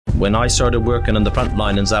When I started working on the front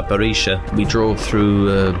line in Zaporizhia, we drove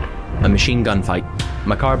through a machine gun fight.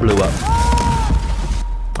 My car blew up.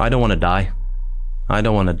 I don't want to die. I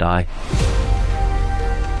don't want to die.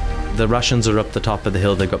 The Russians are up the top of the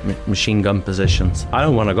hill. They've got machine gun positions. I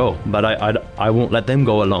don't want to go, but I won't let them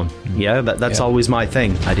go alone. Yeah, that's always my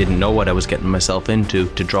thing. I didn't know what I was getting myself into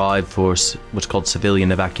to drive for what's called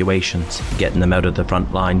civilian evacuations, getting them out of the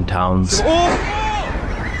front line towns.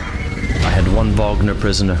 I had one Wagner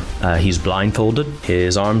prisoner. He's blindfolded,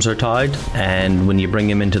 his arms are tied, and when you bring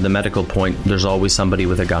him into the medical point, there's always somebody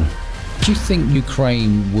with a gun. Do you think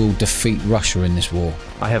Ukraine will defeat Russia in this war?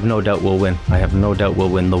 I have no doubt we'll win. I have no doubt we'll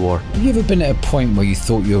win the war. Have you ever been at a point where you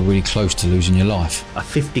thought you were really close to losing your life? A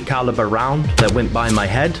 .50 caliber round that went by my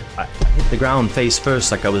head. I hit the ground face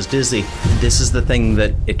first like I was dizzy. This is the thing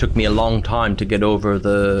that it took me a long time to get over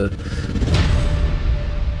the...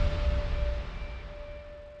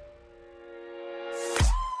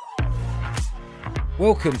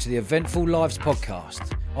 Welcome to the Eventful Lives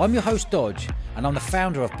podcast. I'm your host Dodge, and I'm the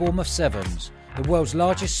founder of Bournemouth Sevens, the world's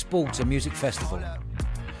largest sports and music festival.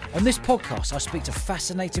 On this podcast, I speak to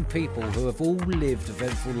fascinating people who have all lived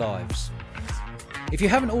eventful lives. If you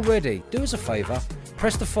haven't already, do us a favour,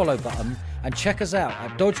 press the follow button and check us out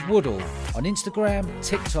at Dodge Woodall on Instagram,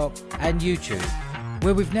 TikTok and YouTube,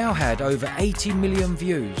 where we've now had over 80 million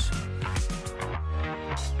views.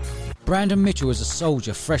 Brandon Mitchell is a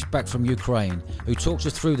soldier fresh back from Ukraine who talks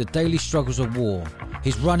us through the daily struggles of war,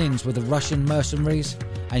 his run-ins with the Russian mercenaries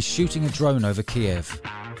and shooting a drone over Kiev.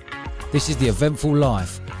 This is the eventful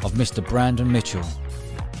life of Mr. Brandon Mitchell.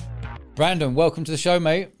 Brandon, welcome to the show,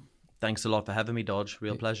 mate. Thanks a lot for having me, Dodge.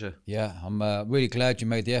 Real pleasure. Yeah, I'm really glad you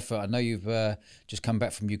made the effort. I know you've just come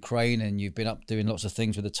back from Ukraine and you've been up doing lots of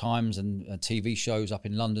things with the Times and TV shows up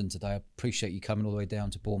in London today. I appreciate you coming all the way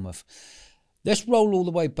down to Bournemouth. Let's roll all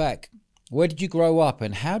the way back. Where did you grow up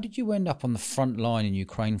and how did you end up on the front line in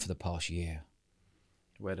Ukraine for the past year?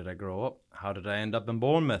 Where did I grow up? How did I end up in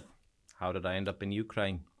Bournemouth? How did I end up in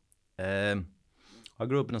Ukraine? I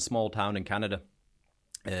grew up in a small town in Canada.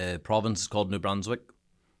 Province is called New Brunswick.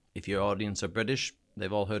 If your audience are British,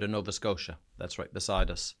 they've all heard of Nova Scotia. That's right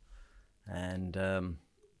beside us. And my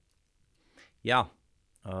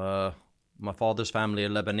father's family are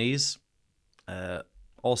Lebanese.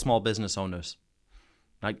 All small business owners.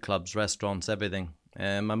 Nightclubs, restaurants, everything.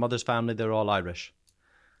 My mother's family, they're all Irish.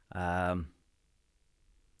 Suppose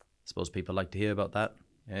people like to hear about that.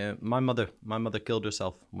 My mother killed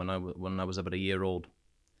herself when I was about a year old.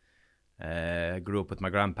 I grew up with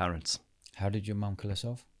my grandparents. How did your mum kill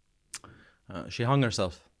herself? She hung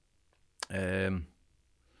herself. I've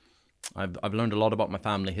learned a lot about my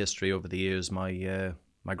family history over the years. My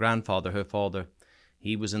grandfather, her father,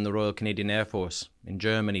 he was in the Royal Canadian Air Force in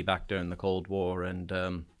Germany back during the Cold War,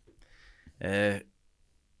 and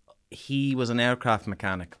he was an aircraft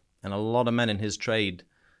mechanic, and a lot of men in his trade,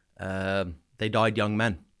 they died young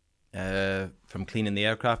men from cleaning the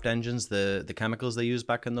aircraft engines, the chemicals they used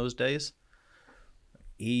back in those days.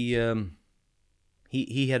 He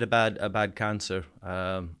had a bad cancer.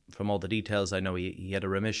 From all the details I know, he had a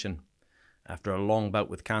remission after a long bout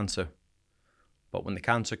with cancer, but when the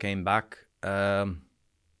cancer came back,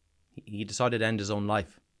 he decided to end his own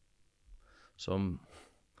life. So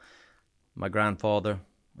my grandfather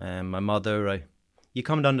and my mother, I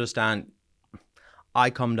come to understand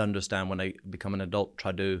when I become an adult,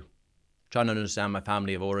 trying to understand my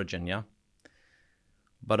family of origin, yeah.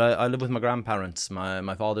 But I live with my grandparents,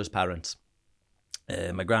 my father's parents.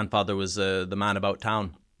 My grandfather was the man about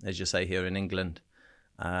town, as you say here in England.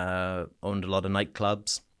 Owned a lot of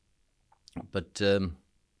nightclubs. But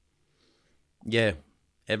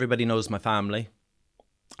everybody knows my family.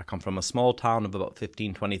 I come from a small town of about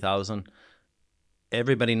 20,000.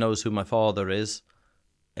 Everybody knows who my father is.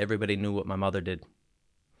 Everybody knew what my mother did.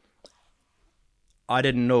 I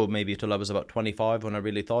didn't know maybe until I was about 25 when I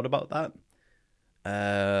really thought about that.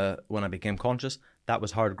 When I became conscious, that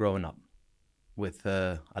was hard growing up with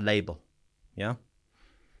a label. Yeah,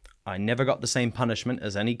 I never got the same punishment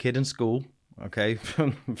as any kid in school. Okay,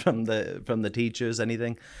 from the teachers,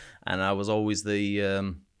 anything, and I was always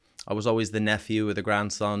the nephew or the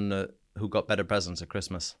grandson who got better presents at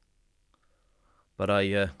Christmas. But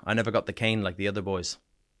I never got the cane like the other boys.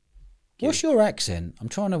 What's your accent? I'm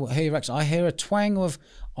trying to hear your accent. I hear a twang of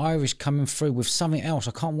Irish coming through with something else.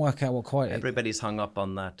 I can't work out what quite. Everybody's hung up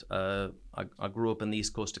on that. I grew up in the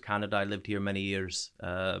east coast of Canada. I lived here many years,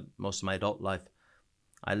 most of my adult life.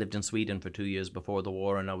 I lived in Sweden for 2 years before the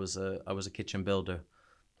war, and I was a kitchen builder.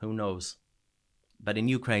 Who knows? But in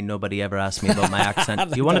Ukraine, nobody ever asked me about my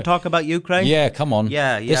accent. Do you want to talk about Ukraine? Yeah, come on.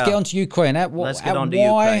 Yeah. Let's get on to Ukraine. Let's get on to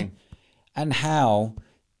Ukraine. And how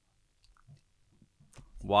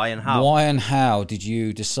Why and how? Why and how did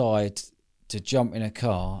you decide to jump in a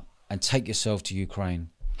car and take yourself to Ukraine?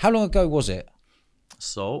 How long ago was it?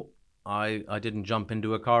 So I didn't jump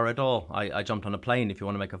into a car at all. I jumped on a plane, if you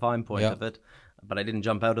want to make a fine point of it, but I didn't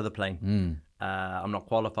jump out of the plane. I'm not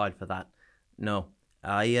qualified for that. No,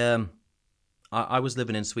 I was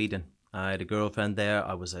living in Sweden. I had a girlfriend there.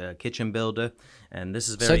 I was a kitchen builder, and this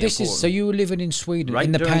is very important. So you were living in Sweden right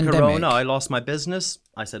in the during pandemic. Corona. I lost my business.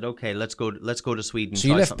 I said, okay, let's go to Sweden. So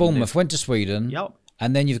you left Bournemouth, went to Sweden, Yep.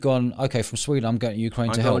 and then you've gone. Okay, from Sweden, I'm going to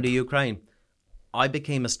Ukraine to help. I'm going to Ukraine. I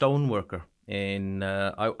became a stone worker.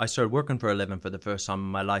 I started working for a living for the first time in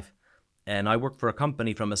my life, and I worked for a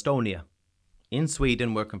company from Estonia, in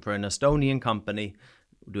Sweden, working for an Estonian company,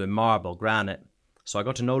 doing marble, granite. So I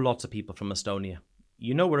got to know lots of people from Estonia.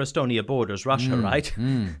 You know where Estonia borders Russia, right?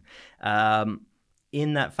 In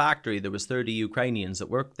that factory, there was 30 Ukrainians that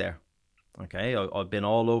worked there. Okay, I've been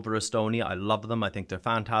all over Estonia. I love them. I think they're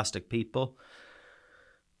fantastic people.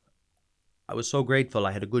 I was so grateful.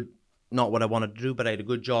 I had a good, not what I wanted to do, but I had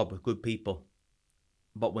a good job with good people.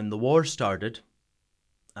 But when the war started,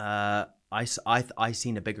 I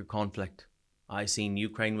seen a bigger conflict. I seen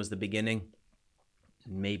Ukraine was the beginning.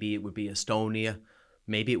 Maybe it would be Estonia.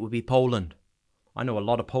 Maybe it would be Poland. I know a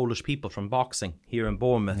lot of Polish people from boxing here in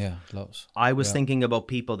Bournemouth. Yeah, lots. I was thinking about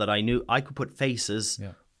people that I knew. I could put faces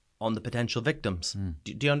on the potential victims.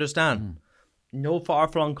 Do you understand? No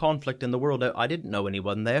far-flung conflict in the world. I didn't know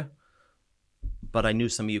anyone there. But I knew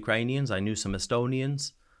some Ukrainians. I knew some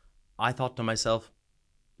Estonians. I thought to myself,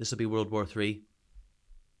 this will be World War III.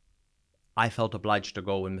 I felt obliged to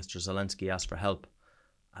go when Mr. Zelensky asked for help.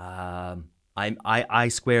 I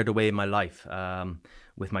squared away my life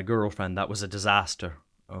with my girlfriend. That was a disaster.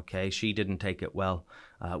 Okay, she didn't take it well.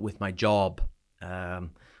 With my job,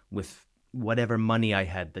 with whatever money I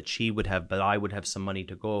had that she would have, but I would have some money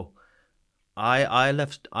to go. I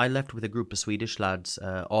left with a group of Swedish lads,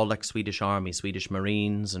 all ex-Swedish Army, Swedish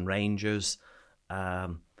Marines and Rangers. A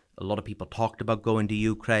lot of people talked about going to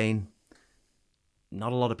Ukraine.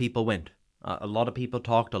 Not a lot of people went. A lot of people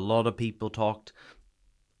talked.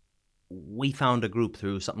 We found a group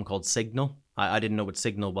through something called Signal. I didn't know what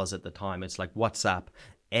Signal was at the time. It's like WhatsApp.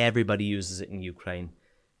 Everybody uses it in Ukraine.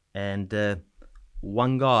 And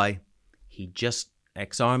one guy,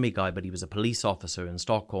 ex-army guy, but he was a police officer in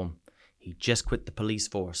Stockholm. He just quit the police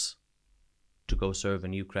force to go serve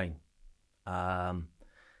in Ukraine.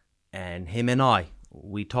 And him and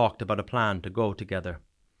we talked about a plan to go together.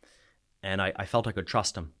 And I felt I could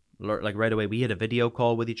trust him. Like right away, we had a video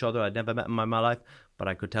call with each other. I'd never met him in my life, but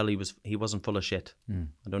I could tell he wasn't full of shit.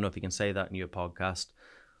 I don't know if you can say that in your podcast.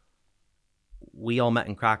 We all met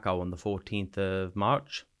in Krakow on the 14th of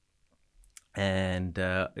March. And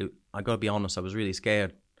I got to be honest, I was really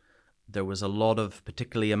scared. There was a lot of,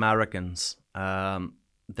 particularly Americans,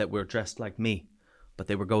 that were dressed like me, but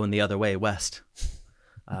they were going the other way, west.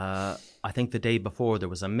 I think the day before there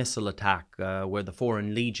was a missile attack where the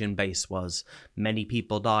Foreign Legion base was. Many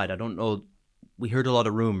people died. I don't know. We heard a lot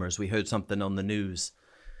of rumors. We heard something on the news.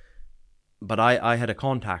 But I had a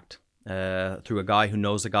contact through a guy who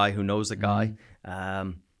knows a guy who knows a guy.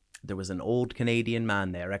 There was an old Canadian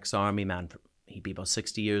man there, ex-army man. He'd be about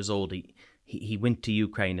 60 years old. He went to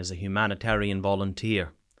Ukraine as a humanitarian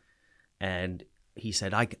volunteer. And he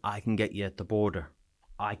said, I can get you at the border.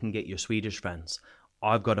 I can get your Swedish friends.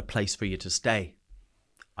 I've got a place for you to stay.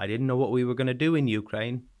 I didn't know what we were going to do in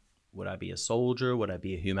Ukraine. Would I be a soldier? Would I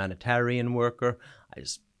be a humanitarian worker?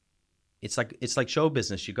 It's like show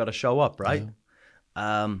business. You got to show up, right?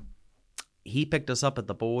 Yeah. He picked us up at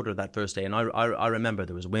the border that first day, and I remember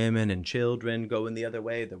there was women and children going the other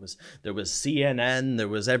way. There was CNN. There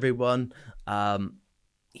was everyone.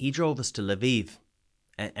 He drove us to Lviv,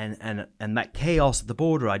 and that chaos at the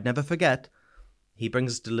border I'd never forget. He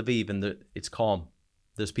brings us to Lviv, and it's calm.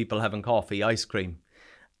 There's people having coffee, ice cream.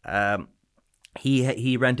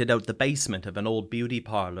 He rented out the basement of an old beauty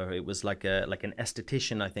parlor. It was like an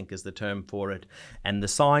esthetician, I think is the term for it. And the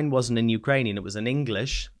sign wasn't in Ukrainian; it was in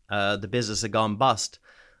English. The business had gone bust,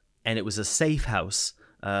 and it was a safe house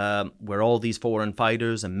where all these foreign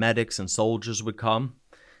fighters and medics and soldiers would come.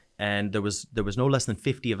 And there was no less than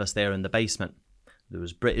 50 of us there in the basement. There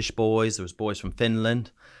was British boys, there was boys from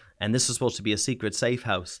Finland, and this was supposed to be a secret safe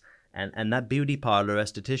house. And that beauty parlor,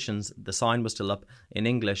 estheticians, the sign was still up in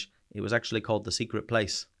English. It was actually called The Secret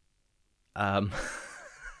Place.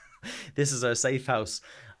 This is our safe house.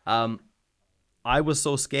 I was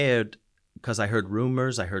so scared because I heard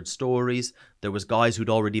rumors, I heard stories. There was guys who'd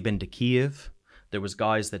already been to Kiev. There was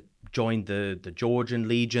guys that joined the Georgian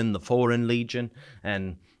Legion, the Foreign Legion.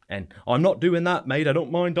 And I'm not doing that, mate. I don't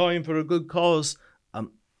mind dying for a good cause.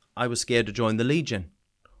 I was scared to join the Legion.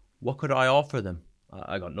 what could I offer them?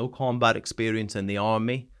 I got no combat experience in the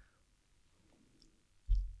army.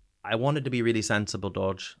 I wanted to be really sensible,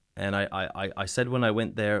 Dodge. And I said when I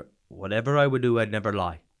went there, whatever I would do, I'd never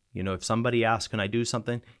lie. You know, if somebody asks, can I do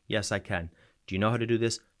something? Yes, I can. Do you know how to do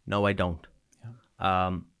this? No, I don't.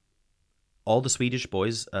 Yeah. All the Swedish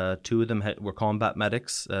boys, 2 of them were combat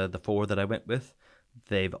medics, the 4 that I went with.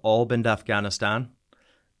 They've all been to Afghanistan.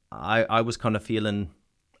 I was kind of feeling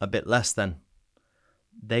a bit less than.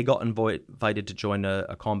 They got invited to join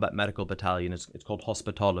a combat medical battalion. It's called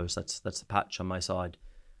Hospitalers. That's the patch on my side.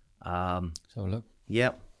 So look.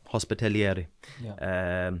 Yeah, Hospitalieri.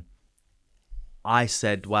 Yeah. I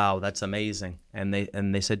said, wow, that's amazing. And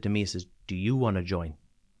they said to me, says, do you want to join?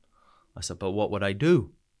 I said, but what would I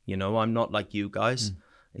do? You know, I'm not like you guys.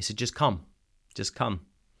 They said, just come.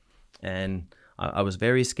 And I was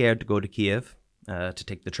very scared to go to Kiev, to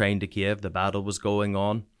take the train to Kiev. The battle was going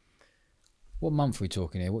on. What month are we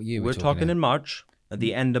talking here? What year we're talking here? In March, at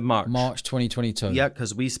the end of March. March 2022. Yeah,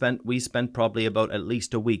 because we spent probably about at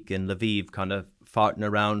least a week in Lviv, kind of farting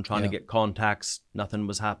around, trying to get contacts. Nothing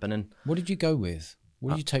was happening. What did you go with?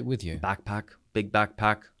 What did you take with you? Backpack, big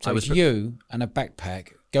backpack. So it was you and a backpack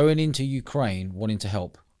going into Ukraine wanting to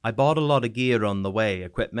help. I bought a lot of gear on the way,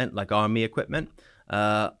 equipment, like army equipment.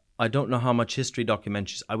 I don't know how much history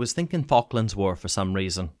documentaries. I was thinking Falklands War for some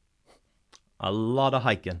reason. A lot of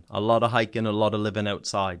hiking, a lot of living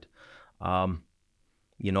outside.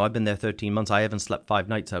 You know, I've been there 13 months. I haven't slept 5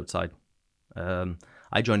 nights outside.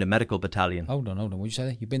 I joined a medical battalion. Hold on. What did you say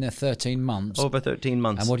there? You've been there 13 months. Over 13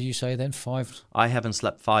 months. And what do you say then? 5? I haven't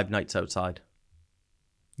slept 5 nights outside.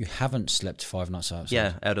 You haven't slept 5 nights outside?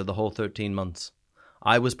 Yeah, out of the whole 13 months.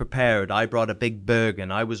 I was prepared. I brought a big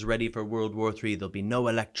Bergen. I was ready for World War III. There'll be no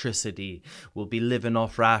electricity. We'll be living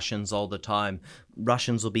off rations all the time.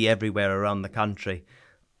 Russians will be everywhere around the country.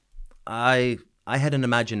 I had an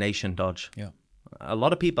imagination, Dodge. Yeah. A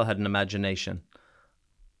lot of people had an imagination.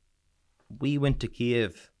 We went to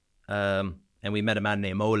Kiev and we met a man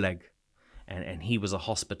named Oleg, and he was a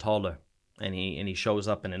hospitaler, and he shows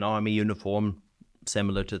up in an army uniform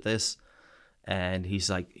similar to this. And he's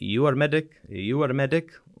like, you are a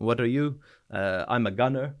medic? What are you? I'm a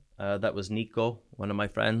gunner. That was Nico, one of my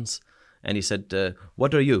friends. And he said,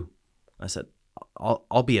 what are you? I said,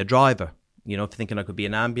 I'll be a driver. You know, thinking I could be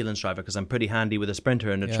an ambulance driver because I'm pretty handy with a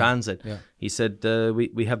sprinter and a transit. Yeah. He said,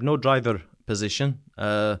 we have no driver position.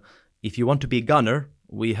 If you want to be a gunner,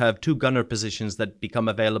 we have 2 gunner positions that become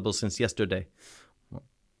available since yesterday.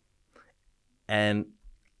 And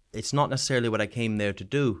it's not necessarily what I came there to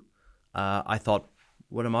do. I thought,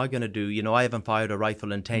 what am I going to do? You know, I haven't fired a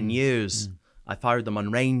rifle in 10 years. I fired them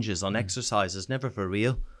on ranges, on exercises, never for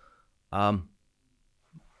real. But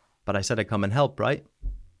I said I'd come and help, right?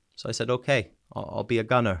 So I said, okay, I'll be a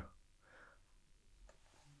gunner.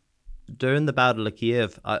 During the Battle of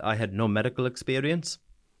Kiev, I had no medical experience.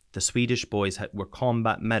 The Swedish boys were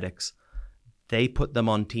combat medics. They put them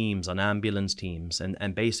on teams, on ambulance teams,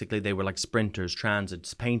 and basically they were like sprinters,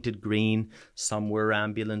 transits, painted green. Some were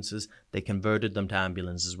ambulances. They converted them to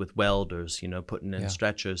ambulances with welders, you know, putting in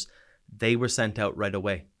stretchers. They were sent out right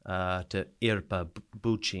away to Irpin,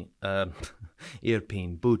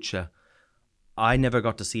 Bucha. I never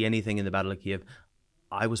got to see anything in the Battle of Kiev.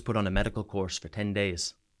 I was put on a medical course for 10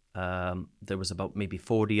 days. There was about maybe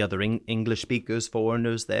 40 other English speakers,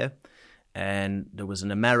 foreigners there. And there was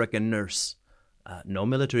an American nurse. No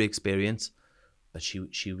military experience, but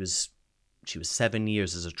she was 7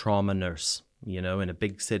 years as a trauma nurse, you know, in a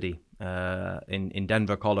big city in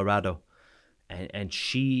Denver, Colorado, and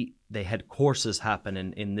they had courses happen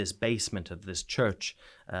in this basement of this church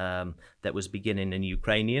that was beginning in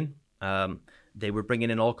Ukrainian. They were bringing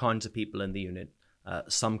in all kinds of people in the unit.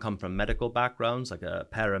 Some come from medical backgrounds, like a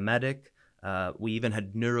paramedic. We even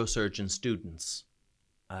had neurosurgeon students.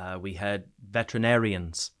 We had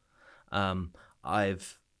veterinarians.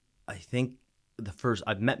 I've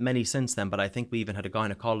met many since then, but I think we even had a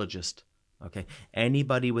gynecologist. Okay,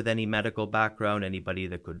 anybody with any medical background, anybody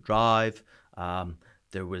that could drive.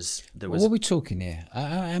 There was. What are we talking here?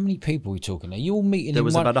 How many people are we talking? Are you all meeting? There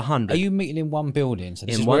was about 100. Are you meeting in one building? So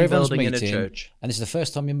this in is one where everyone's building meeting, in a church. And this is the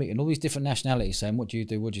first time you're meeting all these different nationalities, saying, "What do you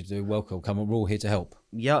do? What do you do? Welcome, come on, we're all here to help."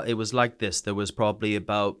 Yeah, it was like this. There was probably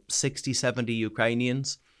about 60, 70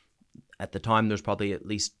 Ukrainians. At the time, there's probably at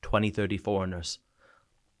least 20, 30 foreigners.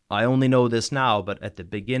 I only know this now, but at the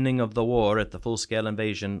beginning of the war, at the full-scale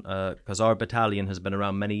invasion, because our battalion has been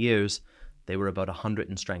around many years, they were about 100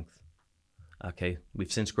 in strength. Okay,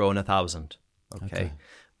 we've since grown 1,000. Okay,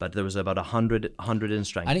 but there was about 100 in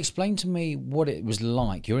strength. And explain to me what it was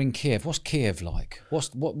like. You're in Kiev. What's Kiev like?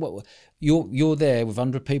 What? You're there with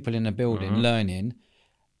 100 people in a building learning.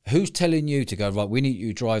 Who's telling you to go, right, we need you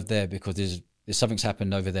to drive there because there's something's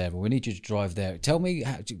happened over there, or we need you to drive there? Tell me,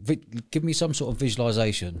 give me some sort of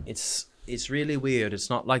visualization. It's really weird. It's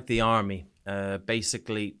not like the army.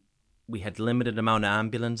 Basically, we had limited amount of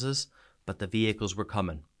ambulances, but the vehicles were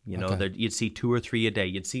coming. You know, you'd see 2 or 3 a day.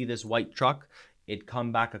 You'd see this white truck. It'd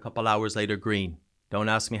come back a couple hours later green. Don't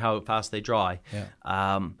ask me how fast they dry.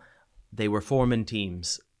 Yeah. They were foreman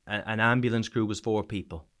teams. An ambulance crew was 4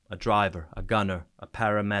 people. A driver, a gunner, a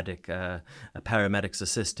paramedic, a paramedic's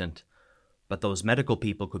assistant. But those medical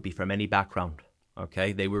people could be from any background.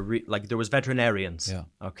 Okay, they were like there was veterinarians. Yeah.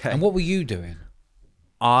 Okay. And what were you doing?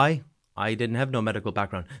 I didn't have no medical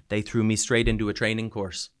background. They threw me straight into a training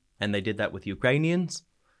course, and they did that with Ukrainians.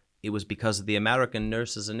 It was because of the American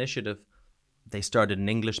Nurses Initiative. They started an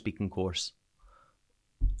English-speaking course.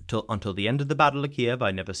 Until the end of the Battle of Kiev,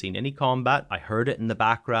 I never seen any combat. I heard it in the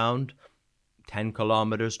background. 10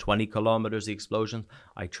 kilometers, 20 kilometers, the explosions.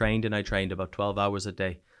 I trained about 12 hours a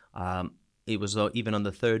day. It was even on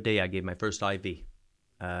the 3rd day I gave my first IV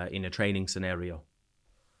in a training scenario.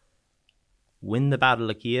 When the Battle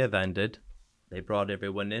of Kiev ended, they brought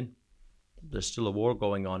everyone in. There's still a war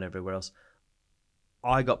going on everywhere else.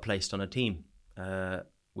 I got placed on a team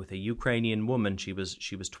with a Ukrainian woman. She was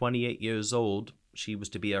 28 years old. She was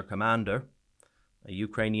to be our commander, a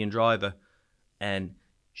Ukrainian driver, and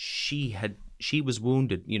she was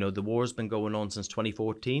wounded. You know, the war's been going on since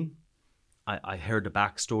 2014. I heard a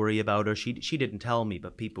backstory about her. She didn't tell me,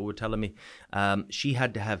 but people were telling me she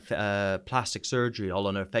had to have plastic surgery all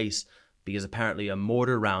on her face because apparently a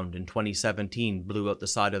mortar round in 2017 blew out the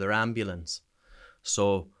side of their ambulance.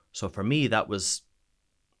 So for me, that was,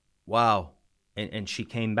 wow. And she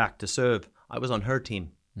came back to serve. I was on her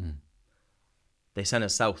team. Mm. They sent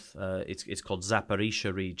us south. It's called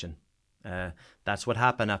Zaporizhzhia region. That's what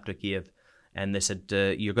happened after Kiev. And they said,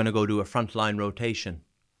 you're going to go do a frontline rotation.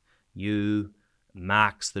 You,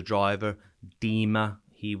 Max, the driver, Dima,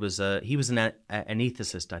 he was an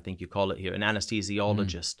anesthetist, I think you call it here, an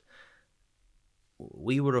anesthesiologist.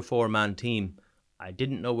 We were a 4-man team. I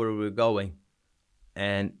didn't know where we were going.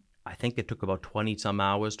 And I think it took about 20 some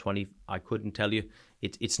hours, I couldn't tell you.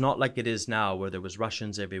 It's not like it is now where there was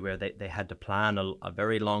Russians everywhere. They had to plan a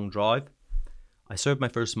very long drive. I served my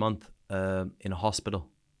first month in a hospital.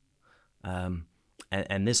 And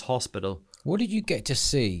this hospital... What did you get to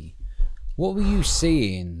see? What were you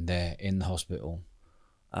seeing there in the hospital?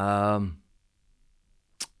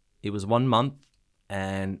 It was 1 month,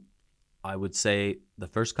 and I would say the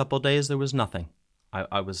first couple of days there was nothing.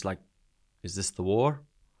 I was like, is this the war?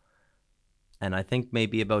 And I think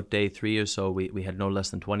maybe about day 3 or so, we had no less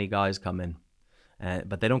than 20 guys come in.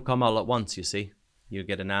 But they don't come all at once, you see. You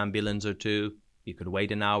get an ambulance or two. You could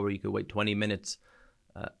wait an hour. You could wait 20 minutes.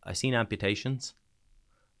 I seen amputations.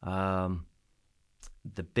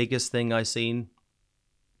 The biggest thing I seen,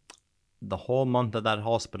 the whole month of that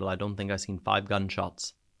hospital, I don't think I seen 5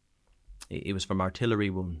 gunshots. It was from artillery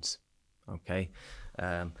wounds. Okay.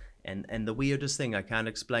 And the weirdest thing, I can't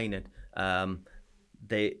explain it.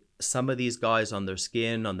 Some of these guys on their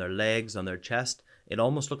skin, on their legs, on their chest, it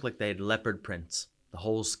almost looked like they had leopard prints. The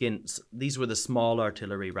whole skin. These were the small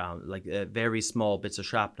artillery rounds, like very small bits of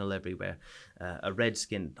shrapnel everywhere. A red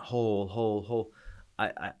skin hole.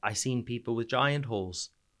 I seen people with giant holes.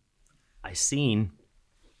 I seen.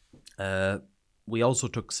 We also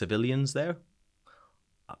took civilians there.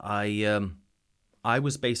 I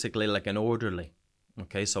was basically like an orderly.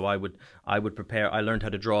 Okay, so I would prepare. I learned how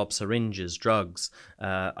to draw up syringes, drugs.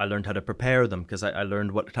 I learned how to prepare them because I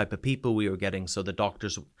learned what type of people we were getting. So the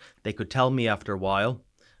doctors, they could tell me after a while.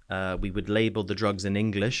 We would label the drugs in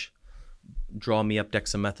English. Draw me up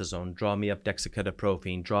dexamethasone. Draw me up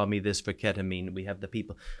dexaketaprophene. Draw me this for ketamine. We have the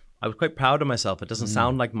people. I was quite proud of myself. It doesn't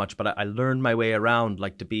sound like much, but I learned my way around,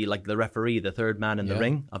 like to be like the referee, the third man in the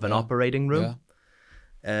ring of an operating room.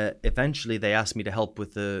 Yeah. Eventually, they asked me to help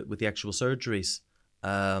with the actual surgeries.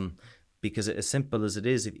 Because as simple as it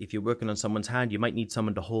is, if you're working on someone's hand, you might need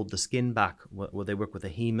someone to hold the skin back where they work with a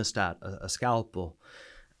hemostat, a scalpel.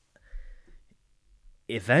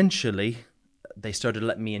 Eventually, they started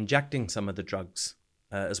letting me injecting some of the drugs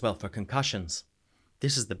as well for concussions.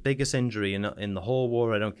 This is the biggest injury in the whole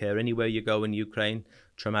war. I don't care anywhere you go in Ukraine,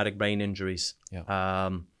 traumatic brain injuries. Yeah.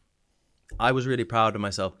 I was really proud of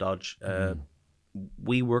myself, Dodge.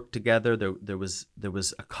 We worked together. There was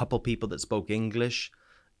a couple people that spoke English,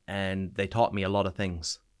 and they taught me a lot of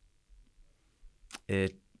things.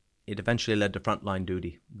 It eventually led to frontline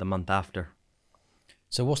duty the month after.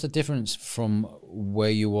 So what's the difference from where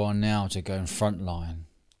you are now to going frontline?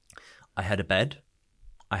 I had a bed,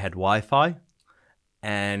 I had Wi-Fi,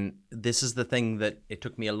 And this is the thing that it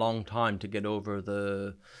took me a long time to get over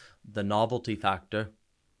the novelty factor.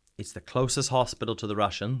 It's the closest hospital to the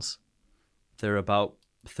Russians. They're about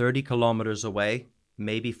 30 kilometers away,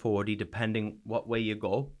 maybe 40, depending what way you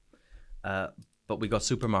go. But we got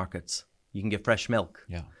supermarkets. You can get fresh milk.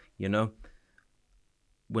 Yeah. You know,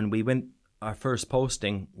 when we went, our first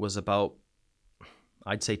posting was about,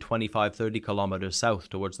 I'd say 25, 30 kilometers south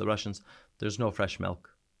towards the Russians. There's no fresh milk.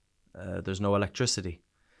 There's no electricity.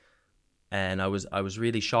 And I was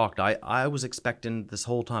really shocked. I was expecting this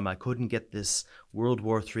whole time I couldn't get this World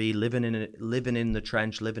War III, living in the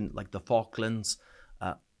trench, living like the Falklands.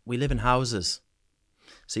 We live in houses.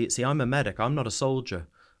 See, I'm a medic. I'm not a soldier.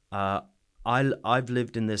 I've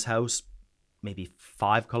lived in this house maybe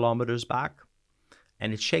 5 kilometers back,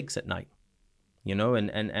 and it shakes at night, you know, and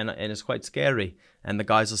it's quite scary. And the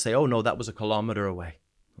guys will say, "Oh no, that was a kilometer away."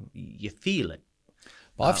 You feel it.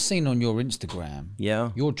 But I've seen on your Instagram,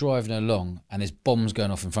 Yeah. you're driving along and there's bombs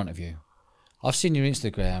going off in front of you. I've seen your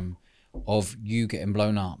Instagram of you getting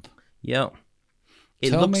blown up. Yeah. It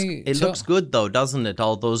Tell looks me- it tell- looks good though, doesn't it?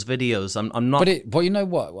 All those videos. I'm not. But you know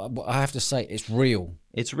what? I have to say, it's real.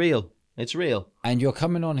 It's real. It's real. And you're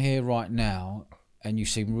coming on here right now and you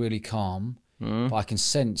seem really calm. But I can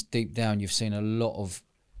sense deep down you've seen a lot of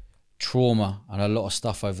trauma and a lot of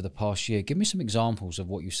stuff over the past year. Give me some examples of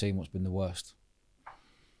what you've seen, what's been the worst.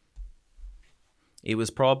 It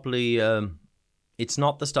was probably. It's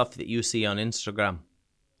not the stuff that you see on Instagram.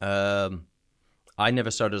 I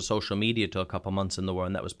never started social media till a couple months in the war,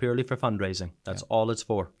 and that was purely for fundraising. That's all it's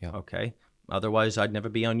for. Yeah. Okay. Otherwise, I'd never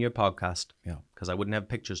be on your podcast. Yeah. Because I wouldn't have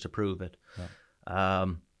pictures to prove it. Yeah.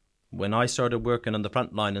 When I started working on the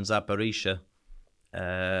front line in Zaporizhia,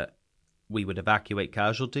 we would evacuate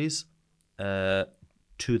casualties to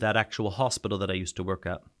that actual hospital that I used to work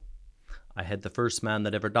at. I had the first man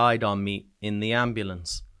that ever died on me in the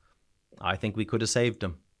ambulance. I think we could have saved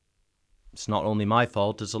him. It's not only my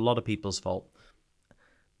fault, it's a lot of people's fault.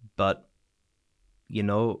 But, you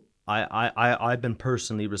know, I've been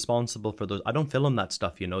personally responsible for those. I don't film that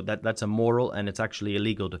stuff, you know. That's immoral, and it's actually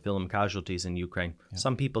illegal to film casualties in Ukraine. Yeah.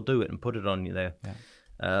 Some people do it and put it on you there. Yeah.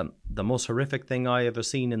 The most horrific thing I ever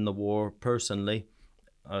seen in the war, personally,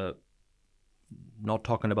 not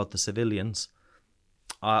talking about the civilians,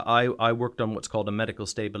 I worked on what's called a medical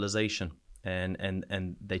stabilization,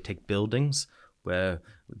 and they take buildings where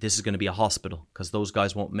this is going to be a hospital because those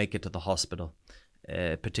guys won't make it to the hospital,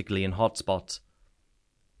 particularly in hotspots.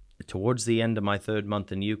 Towards the end of my 3rd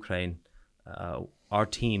month in Ukraine, our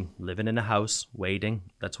team living in a house, waiting.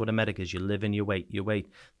 That's what a medic is. You live and you wait.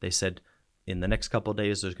 They said, in the next couple of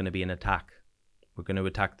days, there's going to be an attack. We're going to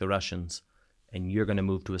attack the Russians, and you're going to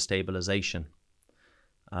move to a stabilization.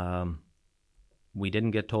 We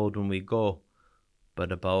didn't get told when we go,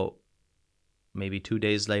 but about maybe 2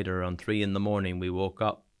 days later, around 3 a.m, we woke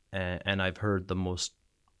up, and I've heard the most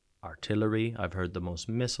artillery, I've heard the most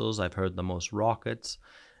missiles, I've heard the most rockets,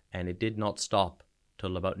 and it did not stop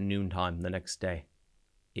till about noontime the next day.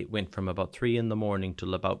 It went from about 3 a.m.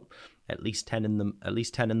 till about at least 10 in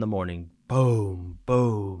the morning. Boom,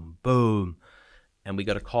 boom, boom, and we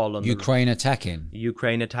got a call on Ukraine attacking.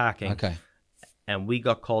 Ukraine attacking. Okay. And we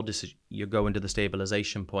got called. You're going to the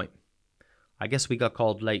stabilization point. I guess we got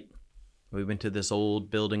called late. We went to this old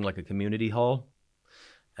building, like a community hall.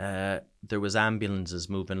 There was ambulances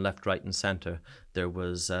moving left, right, and center. There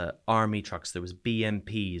was army trucks. There was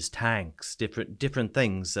BMPs, tanks, different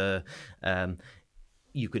things.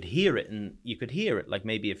 You could hear it, like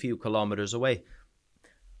maybe a few kilometers away.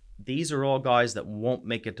 These are all guys that won't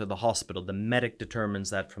make it to the hospital. The medic determines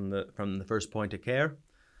that from the first point of care.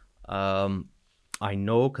 I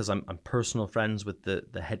know because I'm personal friends with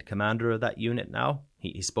the head commander of that unit now.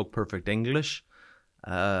 He spoke perfect English.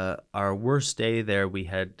 Our worst day there, we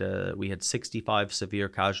had 65 severe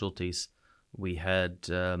casualties. We had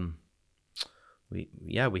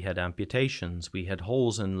amputations. We had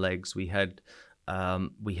holes in legs. We had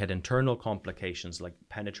internal complications like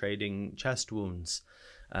penetrating chest wounds.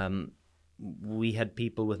 We had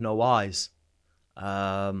people with no eyes.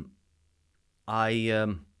 When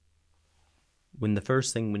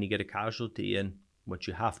you get a casualty in, what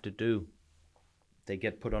you have to do, they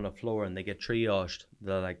get put on a floor and they get triaged.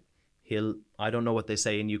 They're like, I don't know what they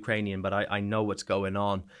say in Ukrainian, but I know what's going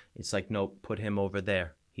on. It's like, no, put him over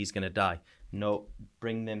there. He's going to die. No,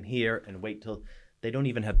 bring them here and wait till... They don't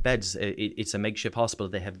even have beds. It's a makeshift hospital.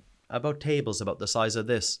 They have about tables about the size of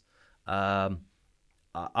this. I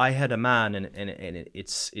had a man, and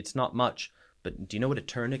it's not much, but do you know what a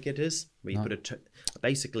tourniquet is? Where you put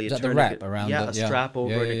basically is a that tourniquet, the wrap around a strap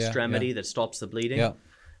over an extremity yeah. that stops the bleeding. Yeah.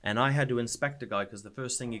 And I had to inspect a guy because the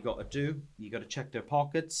first thing you got to do, you got to check their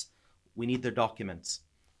pockets. We need their documents.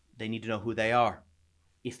 They need to know who they are.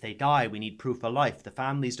 If they die, we need proof of life. The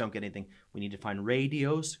families don't get anything. We need to find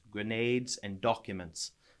radios, grenades, and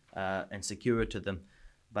documents and secure it to them.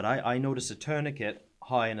 But I noticed a tourniquet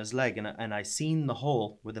high in his leg, and I seen the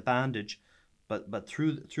hole with the bandage. But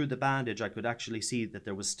through the bandage, I could actually see that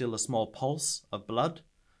there was still a small pulse of blood.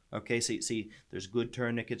 Okay, so you see, there's good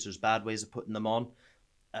tourniquets, there's bad ways of putting them on.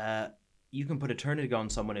 You can put a tourniquet on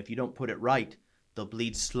someone, if you don't put it right, they'll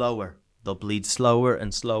bleed slower. They'll bleed slower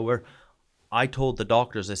and slower. I told the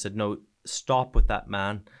doctors, I said, no, stop with that,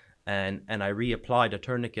 man. And I reapplied a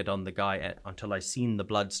tourniquet on the guy until I seen the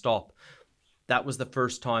blood stop. That was the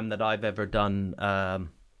first time that I've ever done,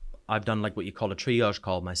 I've done like what you call a triage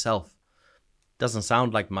call myself. Doesn't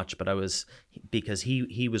sound like much, but because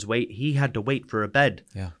he had to wait for a bed.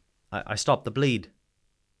 Yeah. I stopped the bleed.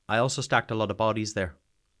 I also stacked a lot of bodies there.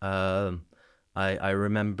 I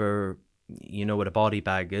remember, you know what a body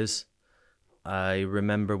bag is. I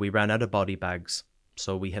remember we ran out of body bags.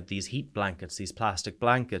 So we have these heat blankets, these plastic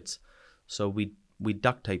blankets. So we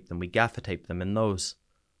duct tape them, we gaffer tape them in those.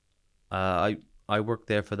 I worked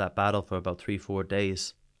there for that battle for about 3-4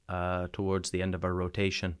 days towards the end of our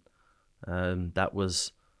rotation. That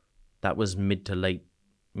was mid to late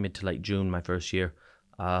June, my first year.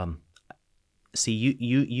 See,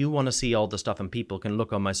 you want to see all the stuff, and people can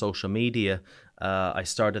look on my social media. I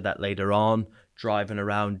started that later on, driving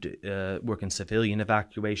around, working civilian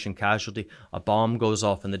evacuation, casualty. A bomb goes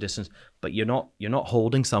off in the distance, but you're not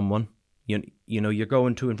holding someone. You know you're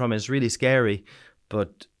going to and from. It's really scary,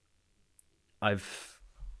 but I've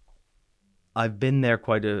been there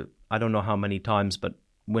I don't know how many times, but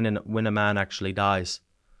when a man actually dies,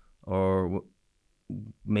 or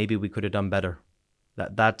maybe we could have done better.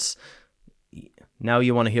 That's now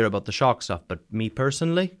you want to hear about the shock stuff, but me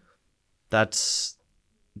personally, that's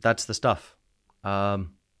the stuff. That's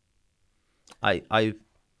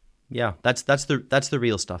the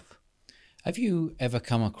real stuff. Have you ever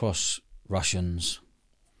come across Russians?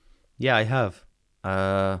 Yeah, I have.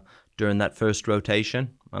 During that first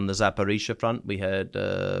rotation on the Zaporizhzhia front, we had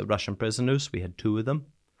Russian prisoners. We had 2 of them.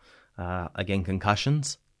 Again,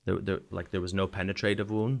 concussions. There was no penetrative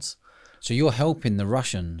wounds. So you're helping the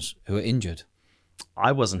Russians who are injured?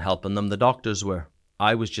 I wasn't helping them. The doctors were.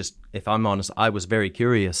 I was just, if I'm honest, I was very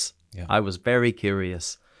curious. Yeah. I was very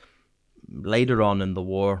curious. Later on in the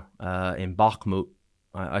war, in Bakhmut,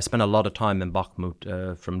 I spent a lot of time in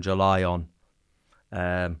Bakhmut from July on.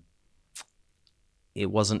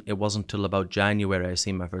 It wasn't till about January I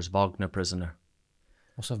seen my first Wagner prisoner.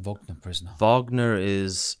 What's a Wagner prisoner? Wagner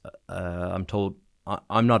is, I'm told,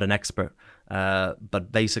 I'm not an expert,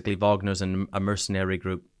 but basically Wagner's a mercenary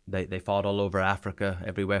group. They fought all over Africa,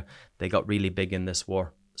 everywhere. They got really big in this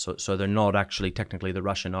war. So they're not actually technically the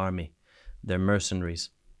Russian army. They're mercenaries.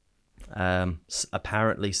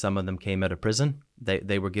 Apparently some of them came out of prison.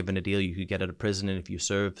 They were given a deal, you could get out of prison, and if you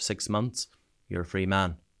serve 6 months, you're a free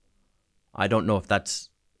man. I don't know if that's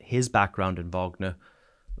his background in Wagner,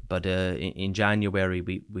 but in January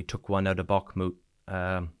we took one out of Bakhmut,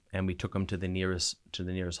 and we took him to the nearest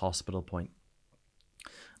hospital point.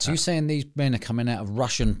 So you're saying these men are coming out of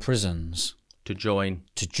Russian prisons to join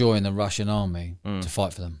the Russian army to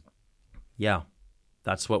fight for them? Yeah,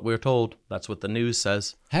 that's what we're told. That's what the news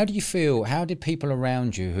says. How do you feel? How did people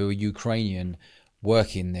around you who are Ukrainian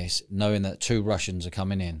working this, knowing that 2 Russians are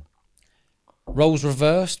coming in? Roles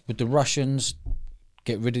reversed? Would the Russians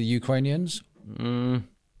get rid of the Ukrainians?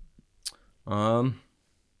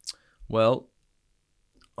 Well,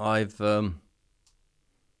 I've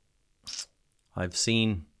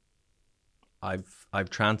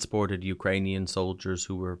transported Ukrainian soldiers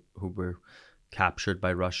who were captured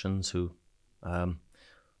by Russians. Who, I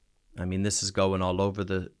mean, this is going all over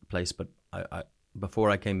the place. But I before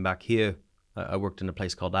I came back here, I worked in a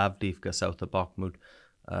place called Avdiivka, south of Bakhmut.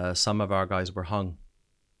 Some of our guys were hung.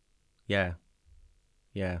 Yeah.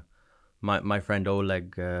 My friend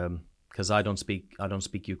Oleg, because I don't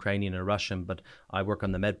speak Ukrainian or Russian, but I work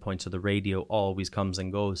on the med point, so the radio always comes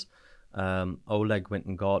and goes. Oleg went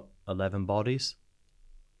and got 11 bodies.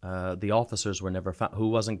 The officers were never found. Who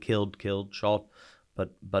wasn't killed, shot,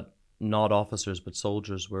 but not officers, but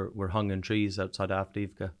soldiers were hung in trees outside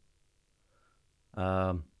Avdiivka.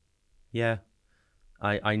 Yeah,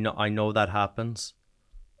 I know that happens.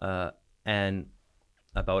 And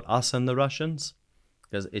about us and the Russians,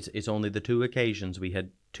 because it's only the 2 occasions. We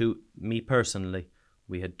had 2, me personally,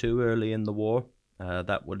 we had 2 early in the war.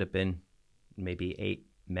 That would have been maybe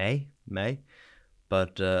May.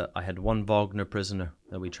 But I had 1 Wagner prisoner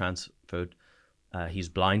that we transferred. He's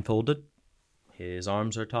blindfolded. his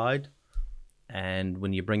arms are tied, and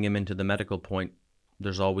when you bring him into the medical point,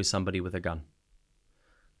 there's always somebody with a gun.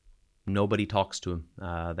 Nobody talks to him.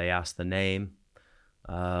 They ask the name.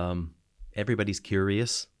 Everybody's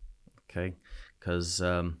curious, okay? Because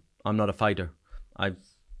I'm not a fighter.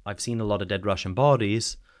 I've seen a lot of dead Russian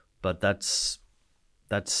bodies, but that's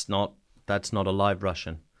not a live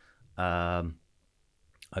Russian.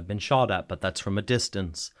 I've been shot at, but that's from a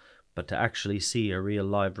distance. But to actually see a real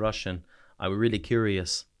live Russian, I was really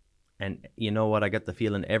curious. And you know what? I get the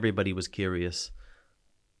feeling everybody was curious.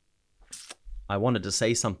 I wanted to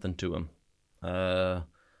say something to him.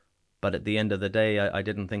 But at the end of the day, I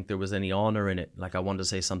didn't think there was any honor in it. Like, I wanted to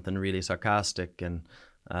say something really sarcastic. And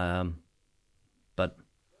but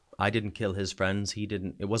I didn't kill his friends. He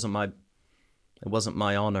didn't. It wasn't my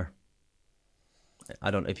honor.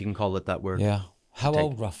 I don't know if you can call it that word. Yeah. How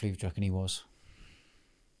old roughly do you reckon he was?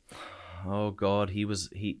 Oh God, he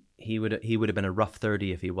would have been a rough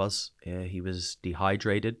 30 if he was. He was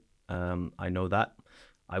dehydrated. I know that.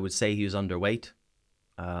 I would say he was underweight.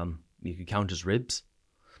 You could count his ribs,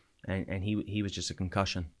 and he was just a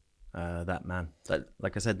concussion. That man. That,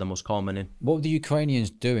 like I said, the most common in. What were the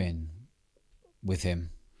Ukrainians doing with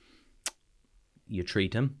him? You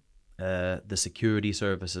treat him. The security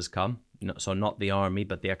services come. So not the army,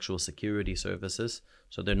 but the actual security services.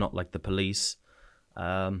 So they're not like the police.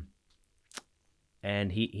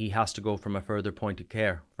 And he has to go from a further point of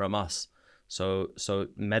care from us. So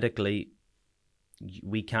medically,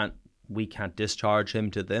 we can't discharge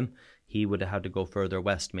him to them. He would have had to go further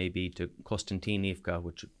west, maybe to Konstantinivka,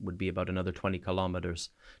 which would be about another 20 kilometers,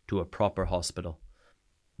 to a proper hospital.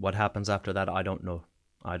 What happens after that, I don't know.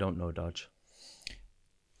 I don't know, Dodge.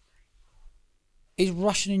 Is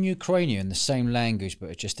Russian and Ukrainian the same language,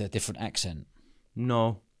 but it's just a different accent?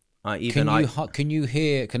 No. Can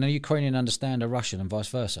a Ukrainian understand a Russian and vice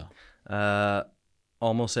versa?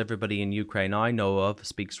 Almost everybody in Ukraine I know of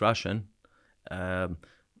speaks Russian,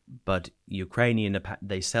 but Ukrainian,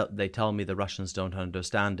 they tell me the Russians don't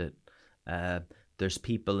understand it. There's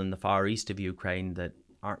people in the far east of Ukraine that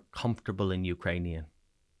aren't comfortable in Ukrainian.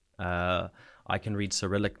 I can read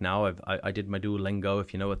Cyrillic now. I did my Duolingo,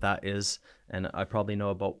 if you know what that is, and I probably know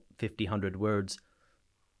about 100 words.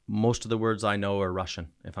 Most of the words I know are Russian,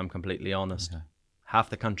 if I'm completely honest. Okay. Half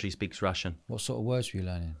the country speaks Russian. What sort of words were you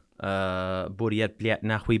learning? Buryat blyat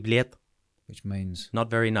nahui blyat. Which means? Not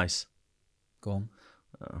very nice. Go on.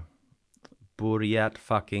 Buryat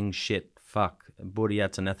fucking shit. Fuck.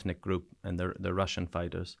 Buryat's an ethnic group, and they're Russian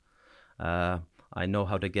fighters. I know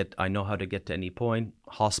how to get to any point.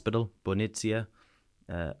 Hospital, Bonitsia,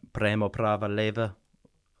 Premo Prava Leva,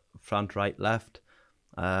 front, right, left.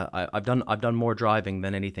 I've done more driving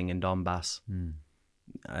than anything in Donbass.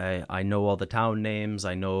 I know all the town names.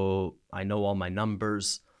 I know all my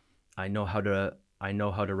numbers. I know how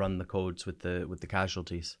to run the codes with the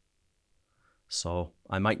casualties. So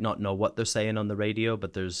I might not know what they're saying on the radio,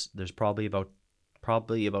 but there's probably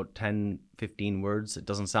about 10, 15 words. It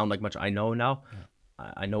doesn't sound like much. I know now.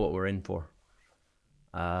 Yeah. I know what we're in for.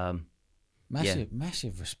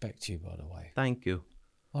 Massive respect to you, by the way. Thank you.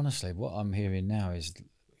 Honestly, what I'm hearing now is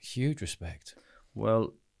huge respect.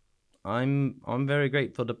 Well, I'm very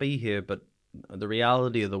grateful to be here, but the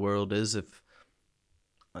reality of the world is, if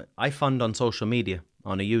I fund on social media,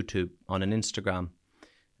 on a YouTube, on an Instagram,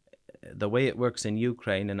 the way it works in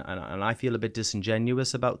Ukraine, and I feel a bit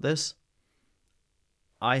disingenuous about this.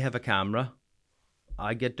 I have a camera,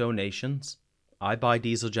 I get donations, I buy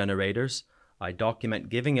diesel generators, I document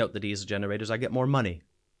giving out the diesel generators, I get more money.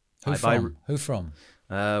 Who from?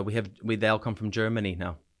 They all come from Germany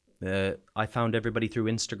now. I found everybody through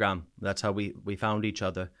Instagram. That's how we found each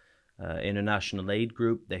other. International aid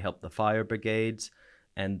group, they help the fire brigades.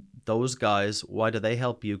 And those guys, why do they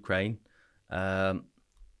help Ukraine? No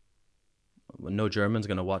German's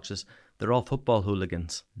going to watch this. They're all football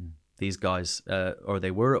hooligans. These guys, or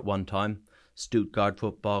they were at one time. Stuttgart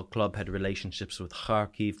Football Club had relationships with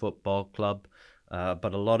Kharkiv Football Club.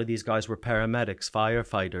 But a lot of these guys were paramedics,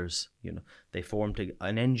 firefighters. You know, they formed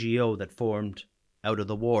an NGO that formed out of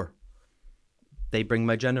the war. They bring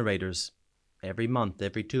my generators every month,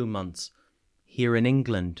 every 2 months. Here in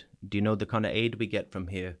England, do you know the kind of aid we get from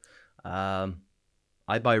here?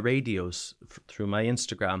 I buy radios through my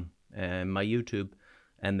Instagram and my YouTube,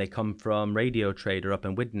 and they come from Radio Trader up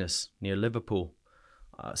in Widnes near Liverpool.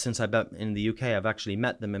 Since I've been in the UK, I've actually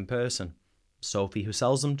met them in person. Sophie, who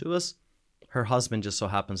sells them to us, her husband just so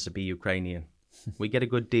happens to be Ukrainian. We get a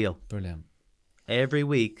good deal. Brilliant. Every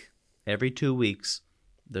week, every 2 weeks,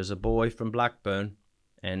 there's a boy from Blackburn,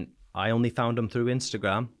 and I only found him through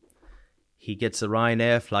Instagram. He gets a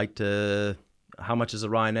Ryanair flight to How much is a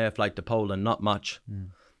Ryanair flight to Poland? Not much.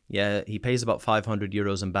 Yeah, he pays about 500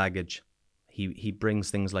 euros in baggage. He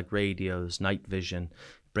brings things like radios, night vision,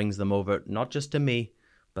 brings them over, not just to me,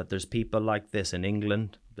 but there's people like this in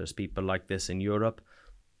England. There's people like this in Europe.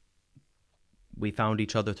 We found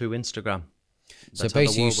each other through Instagram. So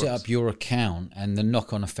basically you set up your account, and the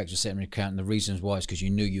knock-on effect of setting your account, and the reasons why is because you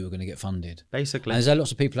knew you were going to get funded. Basically. And there's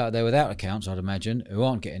lots of people out there without accounts, I'd imagine, who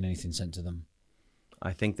aren't getting anything sent to them.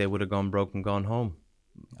 I think they would have gone broke and gone home.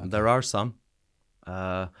 Okay. There are some.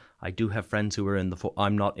 I do have friends who are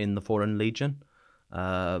I'm not in the Foreign Legion.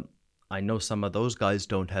 I know some of those guys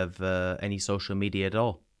don't have any social media at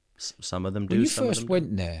all. Some of them do. When you first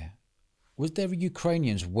went there, was there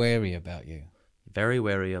Ukrainians wary about you? Very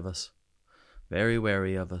wary of us. Very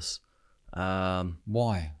wary of us.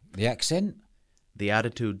 Why? The accent? The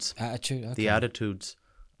attitudes. Attitude? Okay. The attitudes.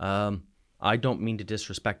 I don't mean to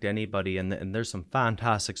disrespect anybody, and there's some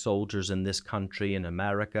fantastic soldiers in this country, in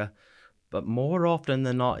America. But more often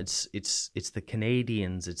than not, it's the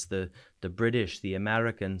Canadians, it's the British, the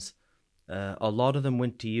Americans. A lot of them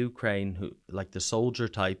went to Ukraine, who like the soldier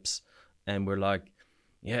types, and were like,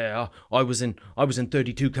 "Yeah, I was in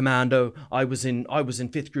 32 Commando. I was in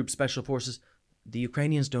 5th Group Special Forces." The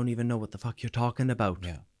Ukrainians don't even know what the fuck you're talking about.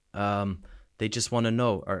 Yeah. They just want to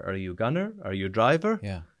know: Are you a gunner? Are you a driver?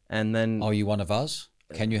 Yeah. And then, are you one of us?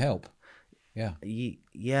 Can you help? Yeah.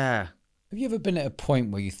 Yeah. Have you ever been at a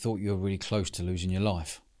point where you thought you were really close to losing your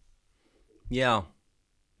life? Yeah.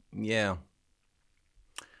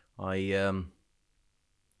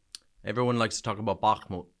 Everyone likes to talk about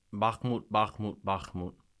Bakhmut.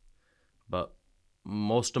 But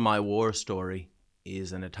most of my war story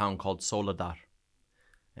is in a town called Soledar.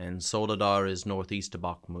 And Soledar is northeast of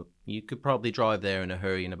Bakhmut. You could probably drive there in a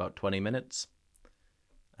hurry in about 20 minutes.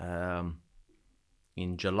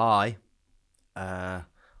 In July,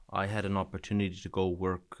 I had an opportunity to go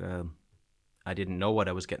work. I didn't know what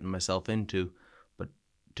I was getting myself into, but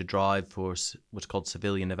to drive for what's called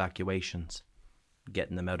civilian evacuations,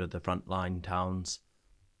 getting them out of the frontline towns.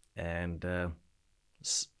 And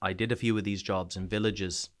I did a few of these jobs in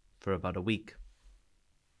villages for about a week.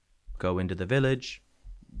 Go into the village,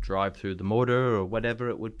 drive through the motor or whatever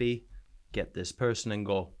it would be, get this person and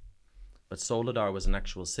go. But Soledar was an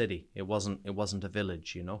actual city. It wasn't a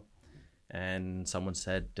village, you know. And someone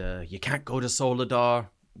said, you can't go to Soledar,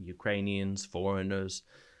 Ukrainians, foreigners.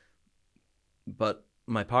 But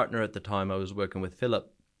my partner at the time, I was working with Philip,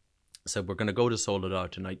 said, we're going to go to Soledar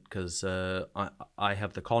tonight because I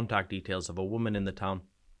have the contact details of a woman in the town.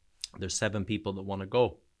 There's 7 people that want to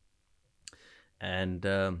go. And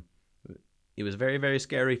it was very, very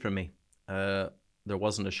scary for me. There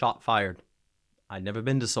wasn't a shot fired. I'd never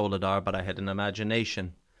been to Soledar, but I had an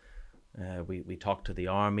imagination. We talked to the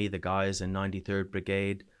army, the guys in 93rd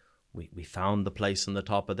Brigade. We found the place on the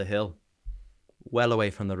top of the hill, well away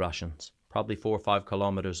from the Russians, probably 4 or 5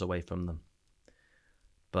 kilometers away from them.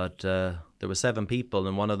 But there were 7 people,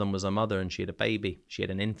 and one of them was a mother, and she had a baby. She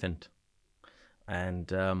had an infant,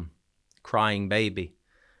 and crying baby.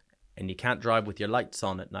 And you can't drive with your lights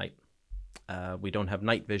on at night. We don't have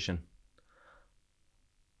night vision.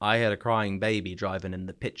 I had a crying baby driving in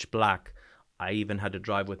the pitch black. I even had to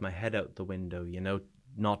drive with my head out the window, you know,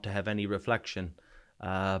 not to have any reflection.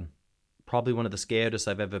 Probably one of the scariest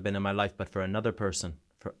I've ever been in my life, but for another person.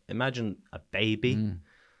 Imagine a baby.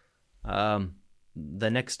 The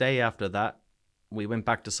next day after that, we went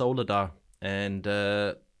back to Soledar, and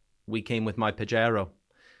we came with my Pajero.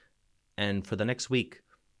 And for the next week,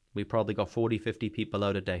 we probably got 40, 50 people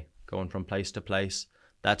out a day, going from place to place.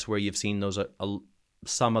 That's where you've seen those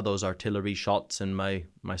some of those artillery shots in my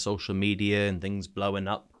social media and things blowing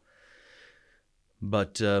up.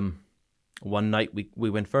 But one night we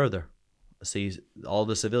went further. See, all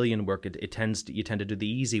the civilian work, you tend to do the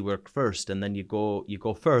easy work first, and then you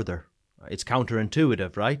go further. It's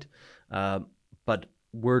counterintuitive, right? But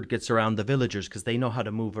word gets around the villagers because they know how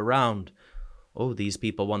to move around. Oh, these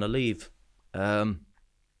people want to leave.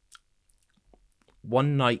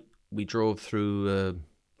 One night we drove through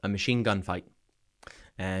a machine gun fight.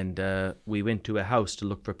 And we went to a house to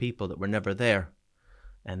look for people that were never there.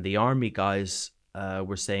 And the army guys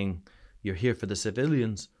were saying, you're here for the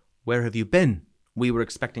civilians. Where have you been? We were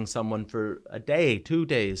expecting someone for a day, 2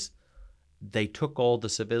 days. They took all the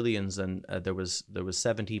civilians, and there was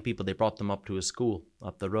 17 people. They brought them up to a school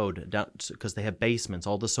up the road down because they have basements.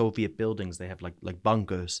 All the Soviet buildings, they have like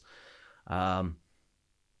bunkers. I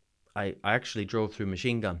actually drove through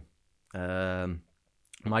machine gun.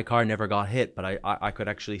 My car never got hit, but I could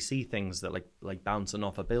actually see things that like bouncing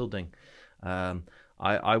off a building.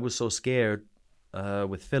 I was so scared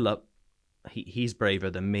with Philip. He's braver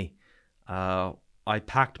than me. I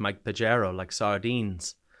packed my Pajero like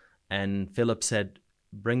sardines, and Philip said,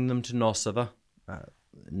 bring them to Nosova,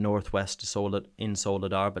 northwest of in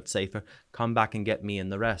Soledar, but safer. Come back and get me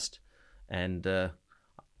and the rest. And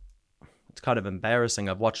it's kind of embarrassing.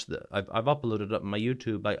 I've uploaded it up on my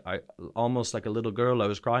YouTube. I almost like a little girl. I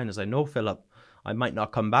was crying as I know, Philip, I might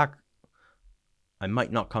not come back. I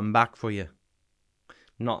might not come back for you.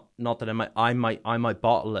 Not that I might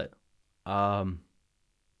bottle it.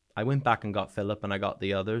 I went back and got Philip and I got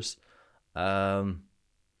the others.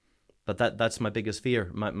 But that's my biggest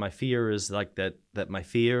fear. My fear is like that my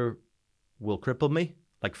fear will cripple me,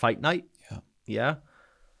 like fight night. Yeah.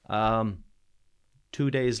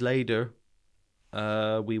 2 days later,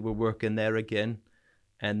 we were working there again.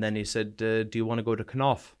 And then he said, do you want to go to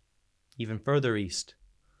Knopf, even further east?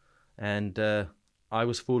 And I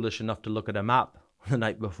was foolish enough to look at a map the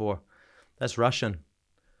night before. That's Russian.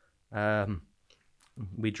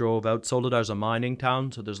 We drove out. Solidar's a mining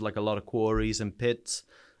town, so there's like a lot of quarries and pits.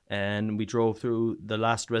 And we drove through the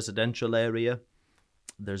last residential area.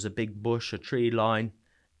 There's a big bush, a tree line,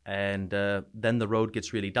 and then the road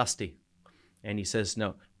gets really dusty. And he says,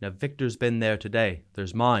 no, now Victor's been there today.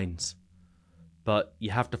 There's mines, but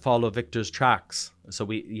you have to follow Victor's tracks. So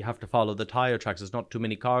you have to follow the tire tracks. There's not too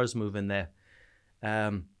many cars moving there.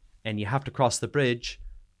 And you have to cross the bridge,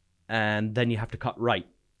 and then you have to cut right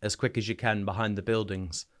as quick as you can behind the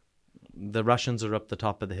buildings. The Russians are up the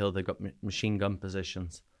top of the hill. They've got machine gun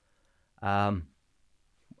positions.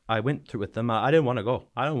 I went through with them. I didn't want to go.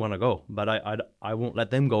 I don't want to go, but I won't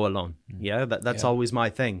let them go alone. Yeah, that's always my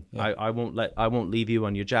thing. Yeah. I won't leave you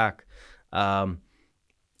on your jack.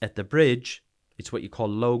 At the bridge, it's what you call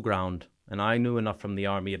low ground, and I knew enough from the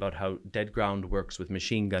army about how dead ground works with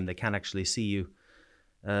machine gun. They can't actually see you.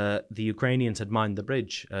 The Ukrainians had mined the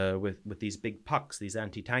bridge with these big pucks, these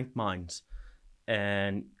anti-tank mines,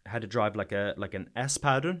 and had to drive like an S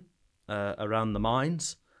pattern around the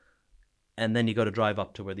mines. And then you got to drive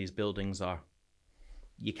up to where these buildings are.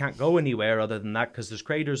 You can't go anywhere other than that because there's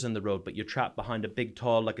craters in the road, but you're trapped behind a big,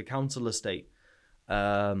 tall, like a council estate.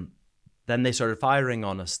 Then they started firing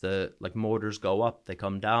on us. The mortars go up, they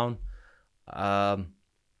come down.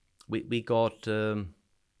 We got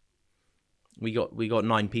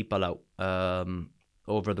 9 people out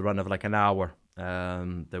over the run of like an hour.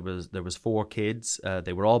 There was 4 kids.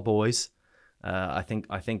 They were all boys. I think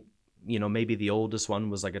maybe the oldest one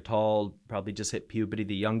was like a tall, probably just hit puberty.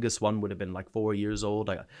 The youngest one would have been like 4 years old.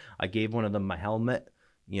 I gave one of them my helmet,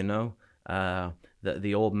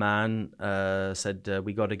 The old man said,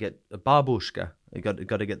 we got to get a babushka. We got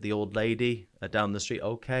to get the old lady down the street.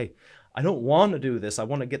 Okay. I don't want to do this. I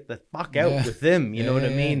want to get the fuck out with them. You know what I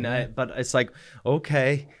mean? Yeah. But it's like,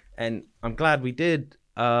 okay. And I'm glad we did.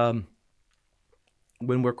 When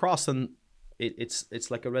we're crossing,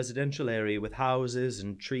 it's like a residential area with houses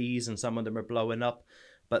and trees, and some of them are blowing up.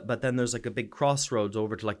 But then there's like a big crossroads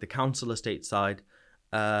over to like the council estate side.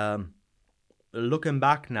 Looking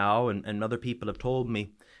back now, and other people have told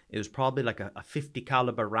me, it was probably like a 50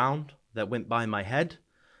 caliber round that went by my head.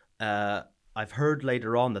 I've heard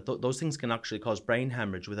later on that those things can actually cause brain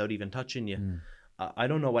hemorrhage without even touching you. I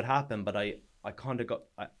don't know what happened, but I kind of got,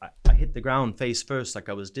 I hit the ground face first, like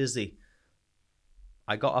I was dizzy.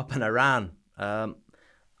 I got up and I ran.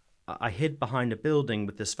 I hid behind a building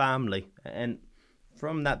with this family, and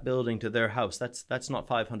from that building to their house, that's not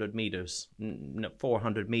 500 meters,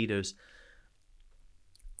 400 meters.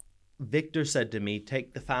 Victor said to me,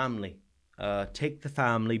 take the family,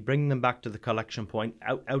 bring them back to the collection point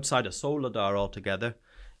outside of Soledar altogether,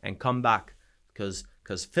 and come back, because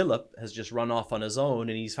Philip has just run off on his own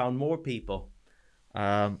and he's found more people.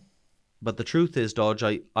 But the truth is, Dodge,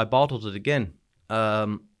 I bottled it again.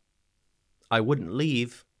 I wouldn't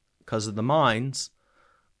leave because of the mines.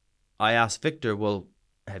 I asked Victor, well,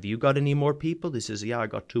 have you got any more people? He says, yeah, I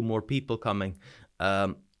got 2 more people coming.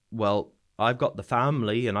 Well, I've got the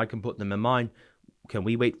family and I can put them in mine. Can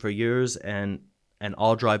we wait for yours and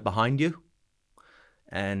I'll drive behind you?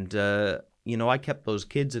 And, I kept those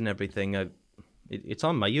kids and everything. It's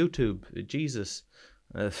on my YouTube. Jesus,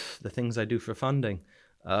 the things I do for funding.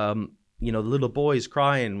 The little boy's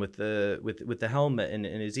crying with the helmet in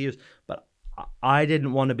his ears. But I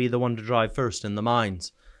didn't want to be the one to drive first in the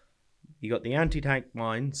mines. You got the anti-tank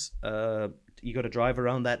mines. You got to drive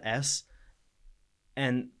around that S.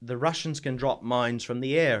 And the Russians can drop mines from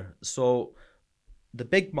the air. So the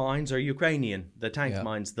big mines are Ukrainian, the tank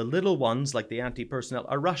mines. The little ones, like the anti-personnel,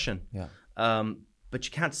 are Russian. Yeah. But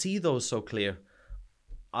you can't see those so clear.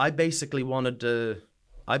 I basically wanted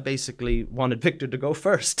Victor to go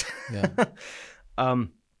first. Yeah.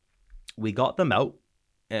 We got them out,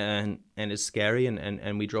 and it's scary,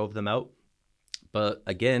 and we drove them out. But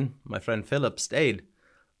again, my friend Philip stayed.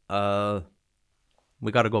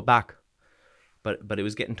 We got to go back. But it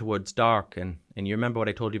was getting towards dark. And you remember what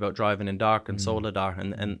I told you about driving in dark and Soledar.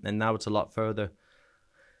 And now it's a lot further.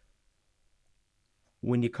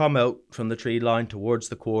 When you come out from the tree line towards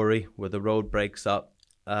the quarry where the road breaks up,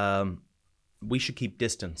 we should keep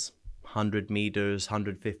distance. 100 meters,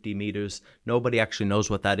 150 meters. Nobody actually knows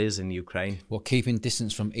what that is in Ukraine. Well, keeping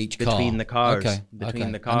distance from each car? Between the cars. Okay.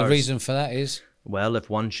 Between the cars. And the reason for that is? Well, if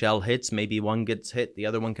one shell hits, maybe one gets hit, the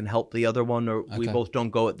other one can help the other one, or we both don't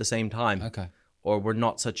go at the same time. Okay. Or we're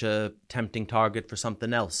not such a tempting target for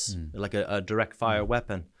something else, like a direct fire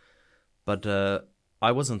weapon. But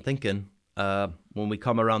I wasn't thinking. When we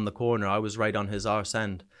come around the corner, I was right on his arse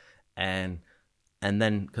end. And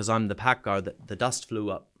then, because I'm the pack guard, the dust flew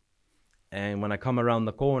up. And when I come around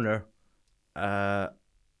the corner, my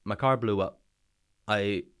car blew up.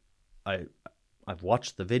 I've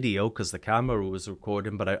watched the video because the camera was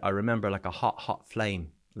recording, but I remember like a hot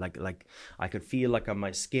flame. Like I could feel like on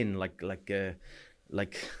my skin, like it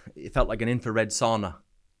felt like an infrared sauna.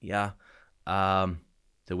 Yeah.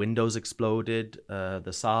 The windows exploded,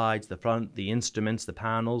 the sides, the front, the instruments, the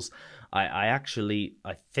panels. I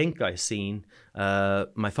think I seen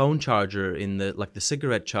my phone charger in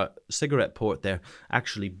the cigarette port there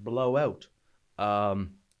actually blow out. I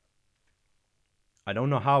don't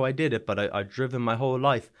know how I did it, but I've driven my whole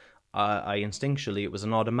life. I instinctually, it was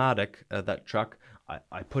an automatic, that truck.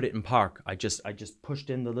 I put it in park. I just pushed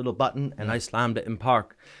in the little button and I slammed it in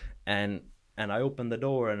park, and I opened the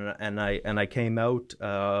door and I came out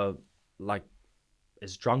like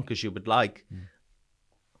as drunk as you would like.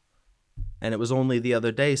 And it was only the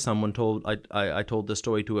other day someone told I told the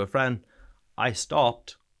story to a friend. I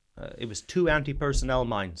stopped. It was 2 anti-personnel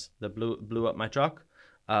mines that blew up my truck.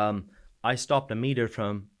 I stopped a meter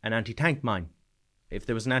from an anti-tank mine. If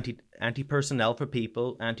there was an anti-personnel for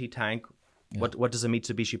people, anti-tank, what does a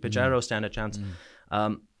Mitsubishi Pajero stand a chance?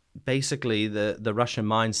 Basically, the Russian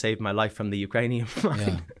mine saved my life from the Ukrainian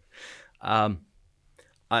mine. I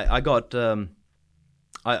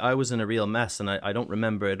was in a real mess, and I don't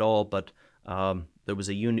remember it all, but there was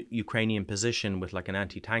a Ukrainian position with like an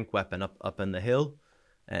anti-tank weapon up in the hill,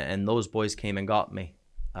 and those boys came and got me.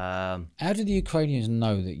 How did the Ukrainians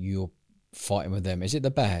know that you're fighting with them? Is it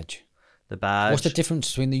the badge? The badge. What's the difference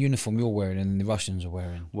between the uniform you're wearing and the Russians are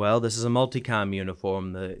wearing? Well, this is a multicam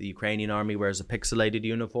uniform. The Ukrainian army wears a pixelated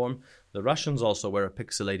uniform. The Russians also wear a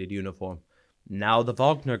pixelated uniform. Now the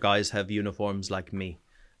Wagner guys have uniforms like me.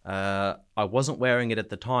 I wasn't wearing it at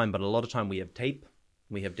the time, but a lot of time we have tape.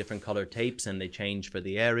 We have different colored tapes, and they change for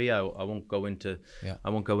the area. I won't go into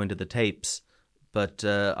the tapes, but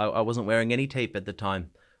I wasn't wearing any tape at the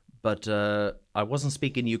time. But I wasn't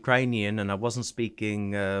speaking Ukrainian and I wasn't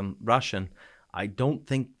speaking Russian. I don't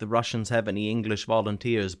think the Russians have any English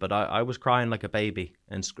volunteers, but I was crying like a baby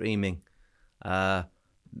and screaming.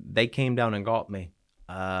 They came down and got me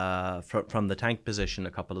from the tank position,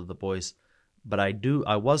 a couple of the boys. But I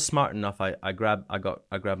was smart enough. I grabbed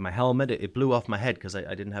my helmet. It blew off my head because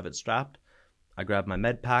I didn't have it strapped. I grabbed my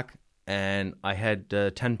med pack. And I had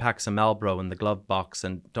 10 packs of Marlboro in the glove box.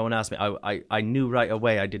 And don't ask me, I knew right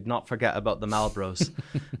away. I did not forget about the Marlboros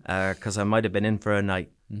because I might have been in for a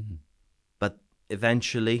night. Mm-hmm. But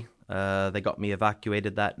eventually, they got me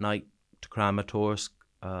evacuated that night to Kramatorsk,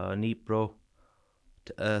 Dnipro.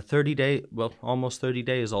 30 days, well, almost 30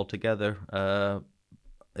 days altogether.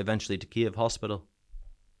 Eventually to Kiev Hospital.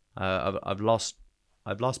 I've lost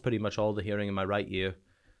pretty much all the hearing in my right ear.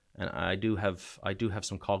 And I do have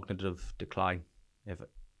some cognitive decline,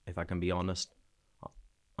 if I can be honest.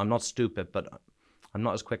 I'm not stupid, but I'm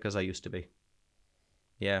not as quick as I used to be.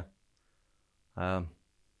 Yeah. I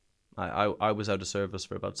was out of service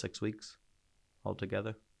for about 6 weeks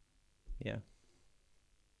altogether. Yeah.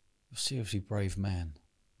 You're a seriously brave man.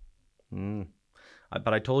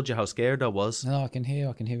 But I told you how scared I was. No, I can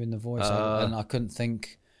hear in the voice. And I couldn't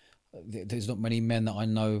think. There's not many men that I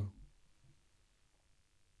know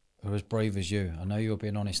who are as brave as you. I know you're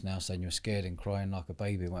being honest now, saying you're scared and crying like a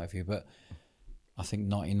baby, what have you, but I think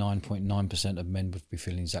 99.9% of men would be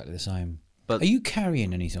feeling exactly the same. But are you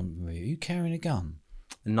carrying anything? Are you carrying a gun?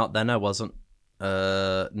 Not then. I wasn't.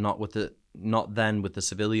 Not then with the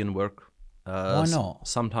civilian work. Why not?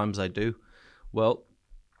 Sometimes I do. Well,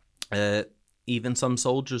 even some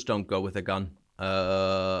soldiers don't go with a gun.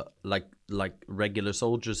 Like regular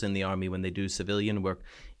soldiers in the army when they do civilian work.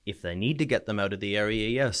 If they need to get them out of the area,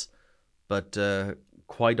 yes. But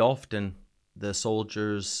quite often, the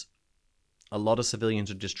soldiers, a lot of civilians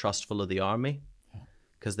are distrustful of the army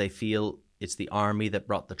because they feel it's the army that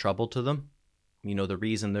brought the trouble to them. you know, the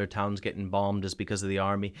reason their town's getting bombed is because of the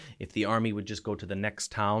army. If the army would just go to the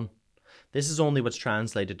next town. This is only what's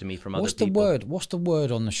translated to me from other people. What's the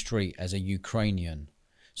word on the street as a Ukrainian?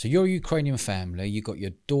 So you're a Ukrainian family. You got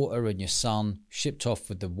your daughter and your son shipped off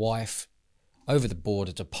with the wife over the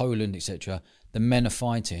border to Poland, etc. The men are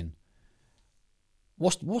fighting.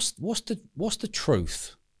 What's the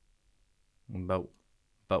truth About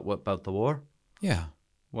what, about the war? Yeah.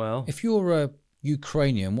 Well, If you're a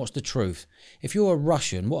Ukrainian, what's the truth? If you're a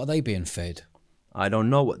Russian, what are they being fed? I don't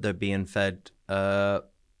know what they're being fed.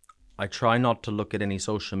 I try not to look at any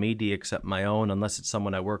social media except my own, unless it's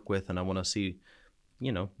someone I work with and I want to see,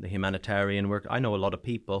 you know, the humanitarian work. I know a lot of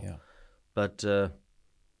people, Yeah. but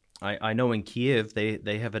I know in Kiev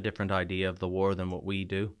they have a different idea of the war than what we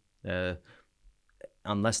do.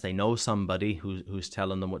 Unless they know somebody who's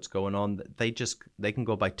telling them what's going on, they can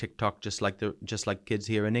go by TikTok just like kids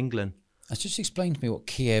here in England. Just explain to me what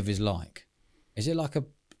Kiev is like. Is it like a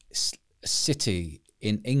city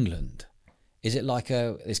in England? Is it like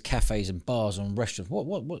there's cafes and bars and restaurants?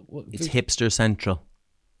 What? It's hipster central.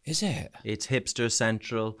 Is it? It's hipster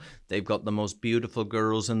central. They've got the most beautiful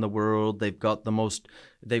girls in the world. They've got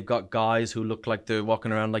guys who look like they're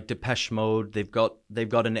walking around like Depeche Mode. They've got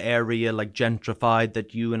an area like gentrified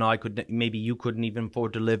that you and I you couldn't even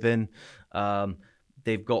afford to live in.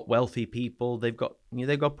 They've got wealthy people. They've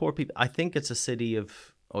got poor people. I think it's a city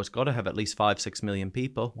of, it's got to have at least 5-6 million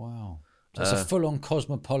people. Wow. So it's a full-on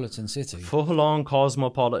cosmopolitan city. Full-on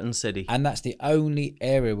cosmopolitan city. And that's the only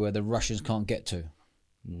area where the Russians can't get to.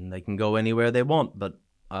 They can go anywhere they want, but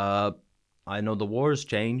I know the war's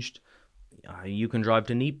changed. You can drive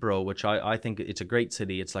to Dnipro, which I think it's a great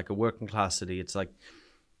city. It's like a working class city. It's like,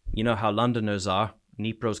 you know how Londoners are.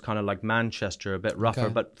 Dnipro's kind of like Manchester, a bit rougher,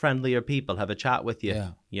 but friendlier people, have a chat with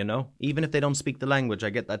you, you know? Even if they don't speak the language, I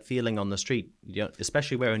get that feeling on the street, you know,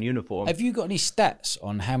 especially wearing uniform. Have you got any stats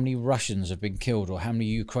on how many Russians have been killed or how many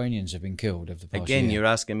Ukrainians have been killed over the past year? You're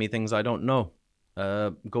asking me things I don't know.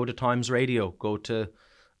 Go to Times Radio, go to...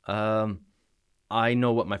 I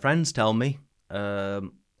know what my friends tell me.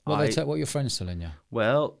 What your friends telling you?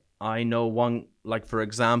 Well, I know one, like for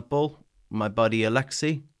example, my buddy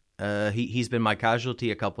Alexei. He's been my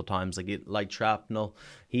casualty a couple of times, like shrapnel.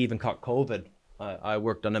 He even caught COVID. I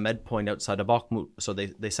worked on a med point outside of Bakhmut, so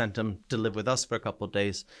they sent him to live with us for a couple of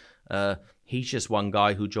days. He's just one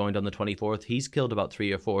guy who joined on the 24th. He's killed about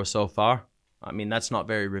 3 or 4 so far. I mean, that's not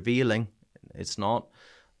very revealing. It's not.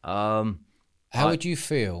 How would you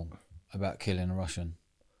feel about killing a Russian?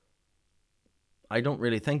 I don't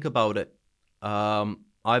really think about it.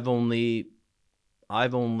 I've only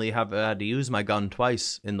had to use my gun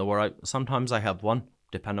twice in the war. Sometimes I have one,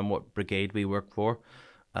 depending on what brigade we work for.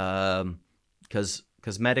 Because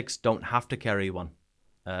medics don't have to carry one.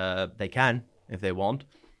 They can if they want.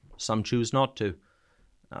 Some choose not to.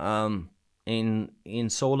 In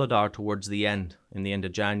Soledar towards the end, in the end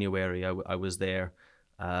of January, I was there.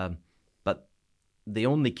 But the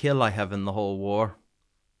only kill I have in the whole war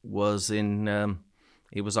was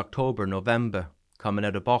it was October, November, coming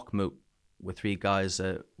out of Bakhmut with 3 guys.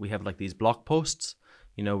 We have like these block posts,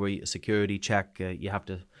 you know, where you security check, you have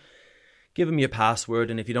to give them your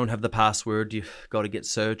password, and if you don't have the password, you've got to get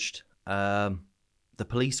searched. The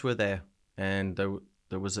police were there, and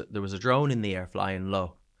there was a drone in the air flying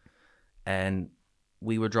low, and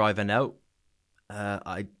we were driving out.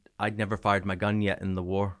 I'd never fired my gun yet in the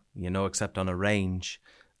war, you know, except on a range.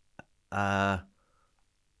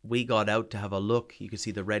 We got out to have a look. You could see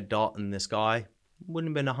the red dot in the sky. Wouldn't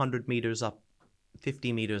have been 100 meters up,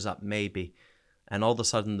 50 meters up maybe. And all of a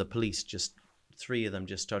sudden the police, just 3 of them,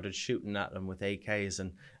 just started shooting at them with AKs,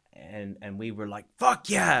 and we were like, fuck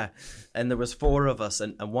yeah. And there was 4 of us,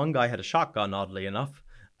 and one guy had a shotgun, oddly enough.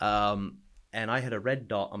 And I had a red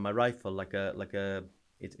dot on my rifle,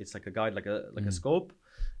 it's like a guide, like a scope.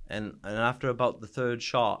 And after about the 3rd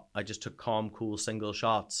shot, I just took calm, cool single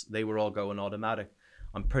shots. They were all going automatic.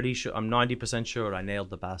 I'm 90% sure I nailed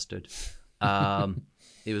the bastard.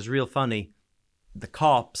 It was real funny. The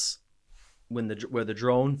cops, where the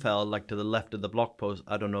drone fell, like to the left of the block post,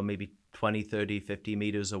 I don't know, maybe 20, 30, 50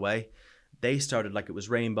 meters away, they started like it was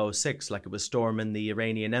Rainbow Six, like it was storming the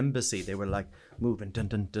Iranian embassy. They were like moving, dun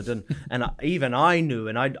dun dun dun. And I knew,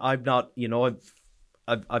 and I've not, you know,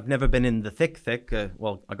 I've never been in the thick.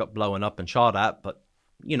 Well, I got blown up and shot at, but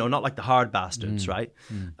you know, not like the hard bastards, right?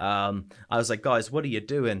 I was like, guys, what are you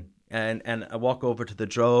doing? And I walk over to the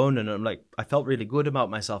drone, and I'm like, I felt really good about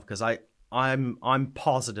myself because I'm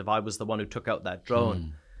positive I was the one who took out that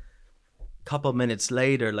drone. Couple minutes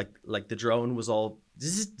later, like the drone was all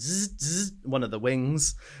zzz, zzz, zzz, one of the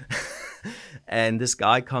wings, and this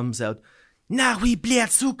guy comes out. Nahui bliet,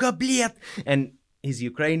 suka bliet. And he's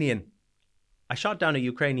Ukrainian. I shot down a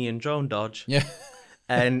Ukrainian drone, Dodge. Yeah.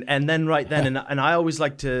 And then right then, and I always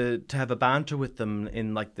like to have a banter with them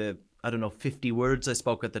in like the, I don't know, 50 words I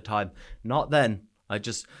spoke at the time. Not then. I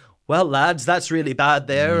just, well, lads, that's really bad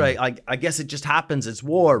there. I guess it just happens. It's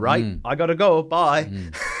war, right? I gotta go. Bye.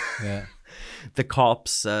 Yeah. The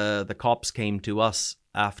cops came to us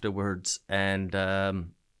afterwards, and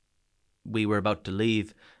we were about to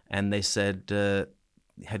leave, and they said,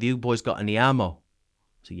 have you boys got any ammo?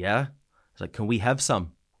 I said, yeah. I was like, can we have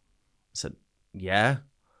some? I said, yeah.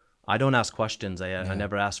 I don't ask questions. I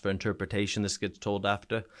never ask for interpretation. This gets told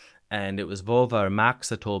after. And it was Vova or Max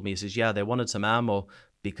that told me, he says, yeah, they wanted some ammo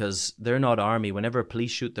because they're not army. Whenever a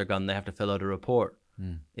police shoot their gun, they have to fill out a report.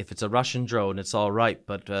 If it's a Russian drone, it's all right.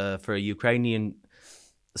 But for a Ukrainian...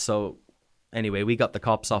 So anyway, we got the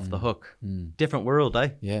cops off the hook. Different world,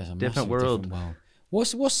 eh? Yeah, it's a different world.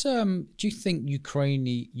 What's do you think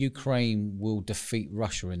Ukraine will defeat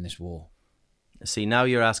Russia in this war? See, now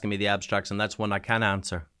you're asking me the abstracts, and that's one I can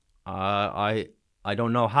answer. I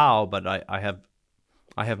don't know how, but I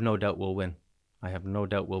have no doubt we'll win. I have no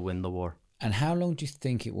doubt we'll win the war. And how long do you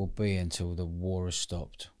think it will be until the war is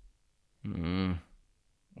stopped?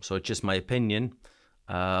 So it's just my opinion.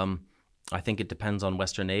 I think it depends on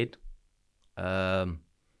Western aid. And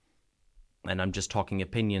I'm just talking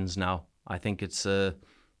opinions now. I think it's a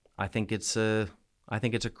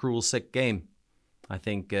cruel, sick game. I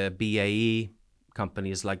think BAE,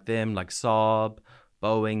 companies like them, like Saab,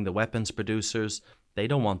 Boeing, the weapons producers, they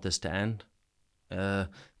don't want this to end.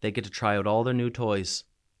 They get to try out all their new toys.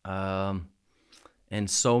 And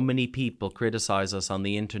so many people criticize us on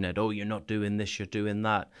the internet. Oh, you're not doing this, you're doing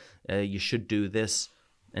that. You should do this.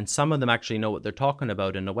 And some of them actually know what they're talking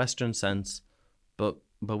about in a Western sense. But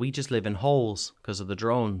we just live in holes because of the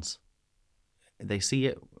drones. They see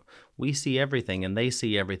it. We see everything and they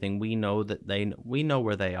see everything. We know that we know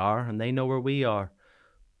where they are and they know where we are.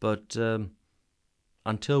 But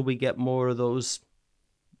until we get more of those,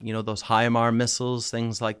 those HIMARS missiles,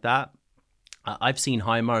 things like that. I've seen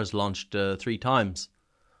HIMARS launched 3 times.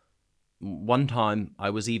 One time I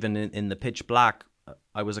was even in the pitch black.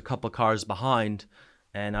 I was a couple cars behind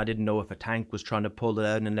and I didn't know if a tank was trying to pull it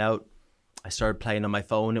out and out. I started playing on my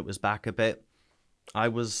phone. It was back a bit. I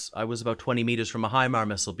was about 20 meters from a HIMARS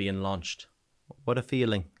missile being launched. What a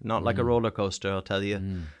feeling. Not like a roller coaster, I'll tell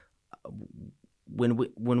you.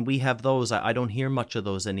 When we have those, I don't hear much of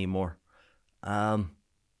those anymore.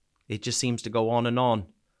 It just seems to go on and on.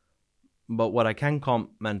 But what I can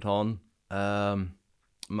comment on,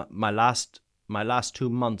 my last 2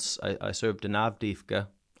 months, I served in Avdiivka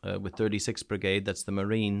with 36th Brigade, that's the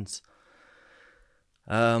Marines.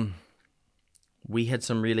 We had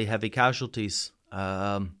some really heavy casualties.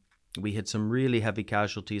 And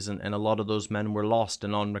a lot of those men were lost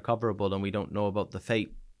and unrecoverable, and we don't know about the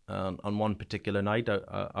fate. On one particular night,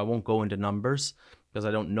 I won't go into numbers because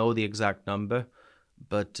I don't know the exact number,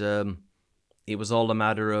 but it was all a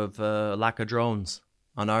matter of lack of drones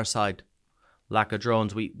on our side. Lack of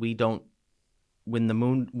drones. We don't. When the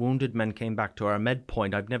wounded men came back to our med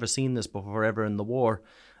point, I've never seen this before ever in the war.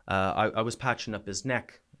 I was patching up his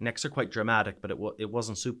neck. Necks are quite dramatic, but it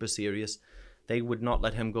wasn't super serious. They would not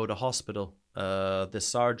let him go to hospital. This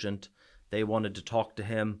sergeant, they wanted to talk to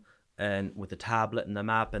him, and with the tablet and the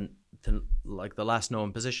map and like the last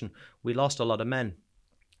known position. We lost a lot of men,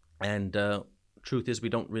 and truth is we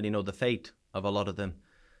don't really know the fate of a lot of them.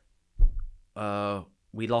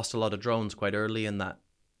 We lost a lot of drones quite early in that.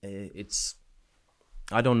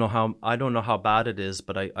 I don't know how bad it is,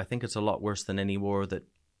 but I think it's a lot worse than any war that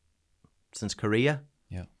since Korea.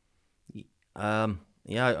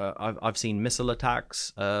 I've seen missile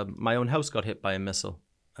attacks. My own house got hit by a missile.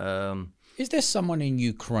 Is there someone in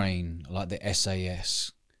Ukraine like the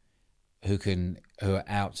SAS who are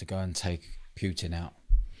out to go and take Putin out?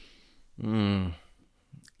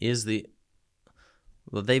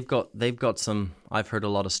 Well, they've got some. I've heard a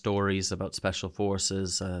lot of stories about special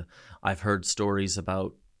forces. I've heard stories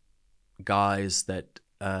about guys that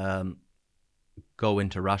go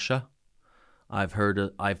into Russia. I've heard,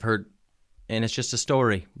 and it's just a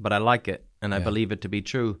story, but I like it and I believe it to be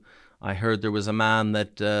true. I heard there was a man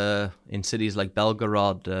that in cities like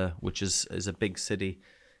Belgorod, which is a big city,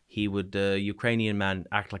 he would Ukrainian man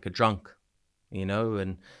act like a drunk,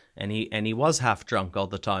 and he was half drunk all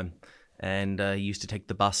the time, and he used to take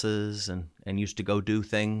the buses and used to go do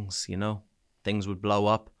things, things would blow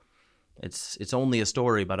up. It's only a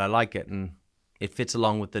story, but I like it and it fits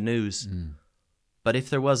along with the news. But if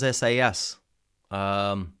there was SAS,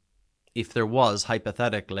 if there was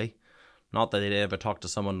hypothetically. Not that they'd ever talk to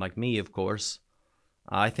someone like me, of course.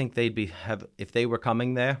 I think if they were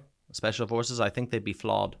coming there, special forces, I think they'd be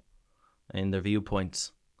flawed in their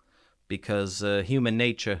viewpoints, because human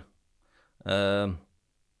nature,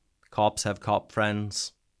 cops have cop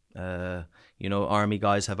friends, army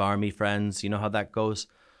guys have army friends, you know how that goes.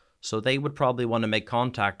 So they would probably want to make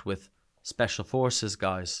contact with special forces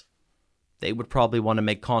guys. They would probably want to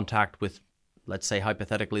make contact with, let's say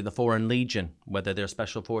hypothetically, the Foreign Legion, whether they're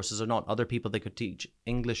special forces or not, other people they could teach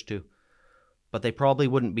English to. But they probably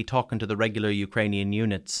wouldn't be talking to the regular Ukrainian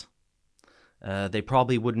units. They'd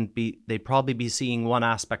probably be seeing one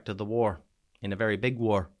aspect of the war in a very big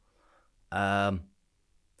war. And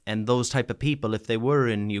those type of people, if they were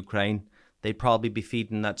in Ukraine, they'd probably be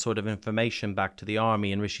feeding that sort of information back to the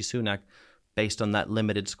army and Rishi Sunak based on that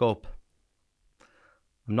limited scope.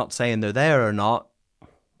 I'm not saying they're there or not.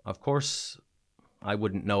 Of course, I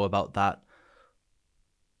wouldn't know about that.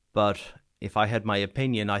 But if I had my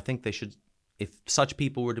opinion, I think they should, if such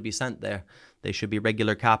people were to be sent there, they should be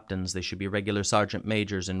regular captains, they should be regular sergeant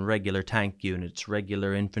majors in regular tank units,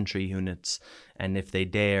 regular infantry units. And if they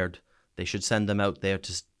dared, they should send them out there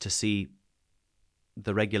to see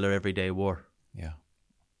the regular everyday war. Yeah.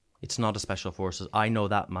 It's not a special forces. I know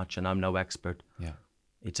that much, and I'm no expert. Yeah.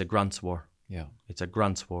 It's a grunts war. Yeah. It's a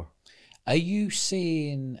grunts war. Are you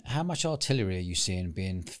seeing, how much artillery are you seeing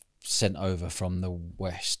being sent over from the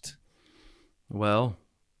west? Well,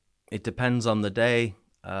 it depends on the day.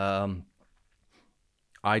 I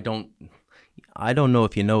don't know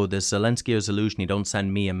if you know this. Zelensky or Zelensky don't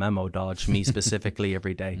send me a memo, Dodge, me specifically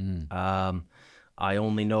every day. I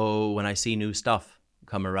only know when I see new stuff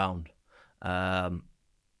come around. I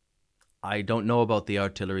don't know about the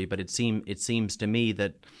artillery, but it seems to me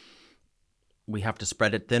that we have to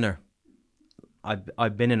spread it thinner.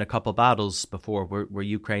 I've been in a couple battles before where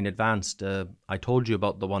Ukraine advanced. I told you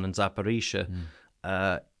about the one in Zaporizhia.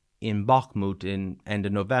 In Bakhmut in end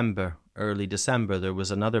of November, early December, there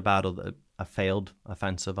was another battle, a failed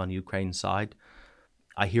offensive on Ukraine's side.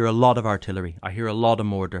 I hear a lot of artillery. I hear a lot of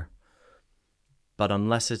mortar. But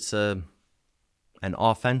unless it's an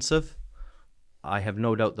offensive, I have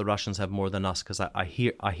no doubt the Russians have more than us, because I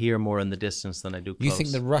hear more in the distance than I do close. You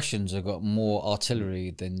think the Russians have got more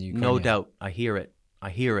artillery than Ukraine? No doubt. I hear it.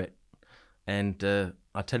 And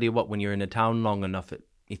I'll tell you what, when you're in a town long enough,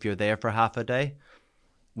 if you're there for half a day,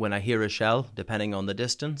 when I hear a shell, depending on the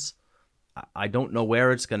distance, I don't know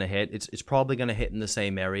where it's going to hit. It's probably going to hit in the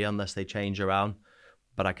same area unless they change around.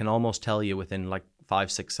 But I can almost tell you within like 5,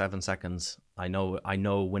 6, 7 seconds, I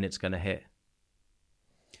know when it's going to hit.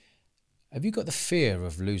 Have you got the fear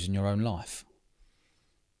of losing your own life?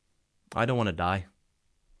 I don't want to die.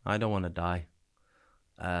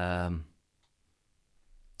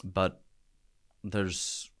 But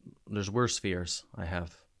there's worse fears I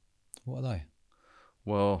have. What are they?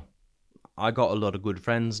 Well, I got a lot of good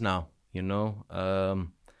friends now, doesn't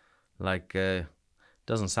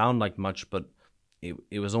sound like much, but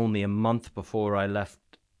it was only a month before I left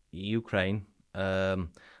Ukraine.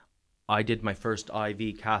 I did my first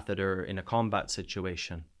IV catheter in a combat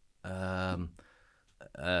situation. Our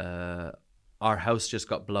house just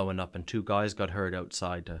got blown up and 2 guys got hurt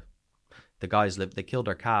outside. The guys they killed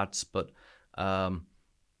our cats, but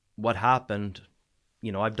what happened,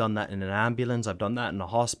 I've done that in an ambulance, I've done that in a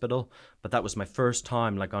hospital, but that was my first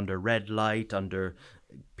time, like under red light, under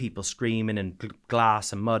people screaming and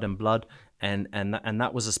glass and mud and blood, and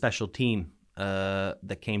that was a special team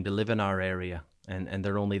that came to live in our area, and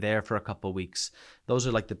they're only there for a couple of weeks. Those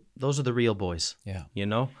are the real boys. Yeah.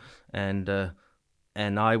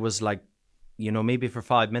 And I was like, maybe for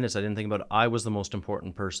 5 minutes I didn't think about it. I was the most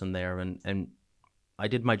important person there, and I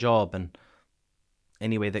did my job. And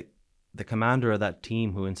anyway, the commander of that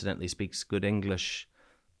team, who incidentally speaks good English,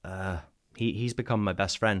 he's become my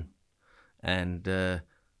best friend, and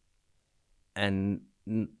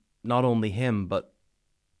not only him, but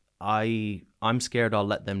I'm scared I'll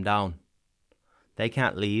let them down. They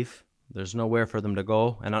can't leave. There's nowhere for them to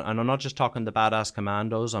go, and I'm not just talking the badass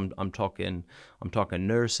commandos. I'm talking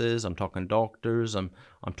nurses. I'm talking doctors. I'm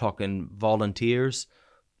talking volunteers.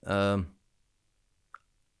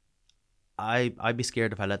 I'd be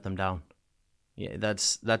scared if I let them down. Yeah,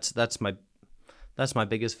 that's my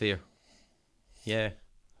biggest fear. Yeah.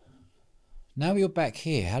 Now you're back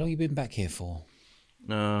here. How long have you been back here for?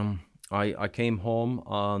 I came home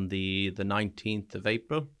on the 19th of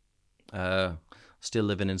April. Still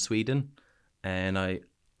living in Sweden, and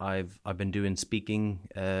I've been doing speaking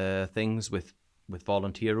things with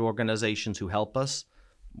volunteer organizations who help us.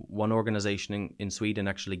 One organization in Sweden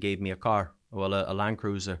actually gave me a car, a Land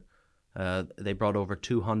Cruiser. They brought over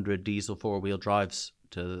 200 diesel 4-wheel drives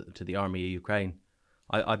to the army of Ukraine.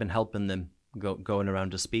 I've been helping them going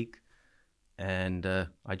around to speak. And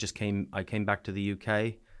I came back to the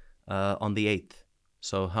UK on the 8th.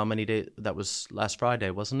 So how many days? That was last Friday,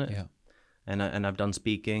 wasn't it? Yeah. And I've done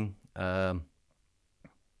speaking,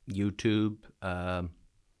 YouTube,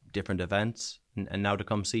 different events, and now to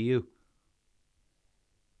come see you.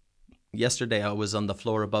 Yesterday I was on the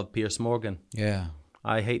floor above Piers Morgan. Yeah.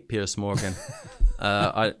 I hate Piers Morgan.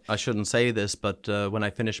 I shouldn't say this, but when I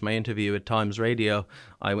finished my interview at Times Radio,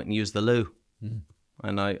 I went and used the loo. Mm.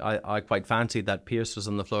 And I quite fancied that Piers was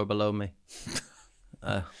on the floor below me.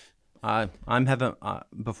 I'm having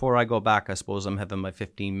before I go back, I suppose I'm having my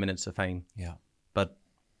 15 minutes of fame. Yeah. But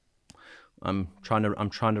I'm trying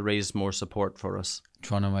to raise more support for us.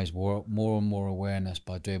 Trying to raise more and more awareness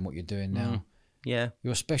by doing what you're doing now. Mm. Yeah.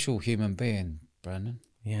 You're a special human being, Brandon.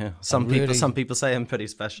 Yeah. Some people say I'm pretty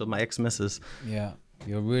special. My ex-missus. Yeah.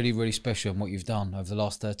 You're really, really special in what you've done over the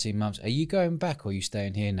last 13 months. Are you going back or are you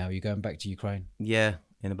staying here now? Are you going back to Ukraine? Yeah,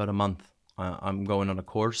 in about a month. I'm going on a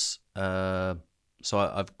course. So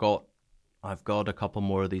I've got a couple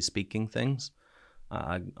more of these speaking things.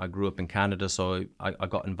 I grew up in Canada, so I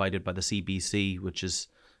got invited by the CBC, which is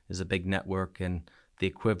a big network and the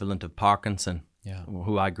equivalent of Parkinson. Yeah.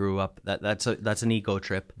 Who I grew up. That's an ego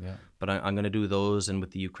trip. Yeah. But I'm going to do those, and with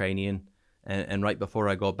the Ukrainian, and right before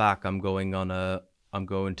I go back, I'm going to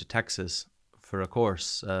Texas for a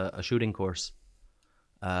course, a shooting course.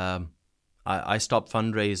 I stopped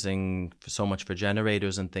fundraising so much for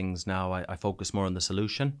generators and things now. I focus more on the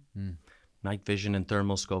solution, night vision and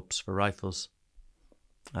thermal scopes for rifles.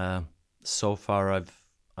 So far, I've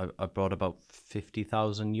brought about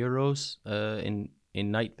 €50,000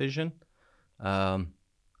 in night vision.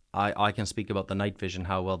 I can speak about the night vision,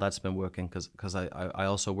 how well that's been working, because I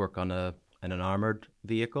also work on an armored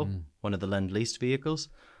vehicle, one of the Lend-Lease vehicles,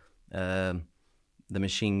 the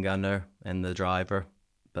machine gunner and the driver,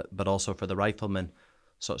 but also for the rifleman.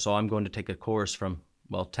 So I'm going to take a course from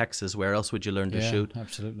Texas. Where else would you learn to shoot?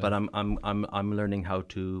 Absolutely. But I'm learning how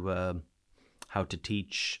to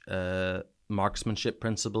teach marksmanship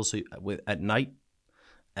principles at night,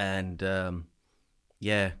 and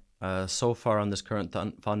so far on this current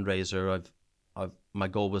fundraiser, my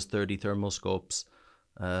goal was 30 thermal scopes,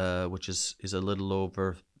 which is a little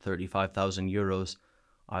over €35,000.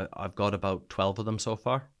 I've got about 12 of them so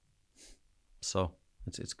far, so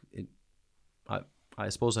I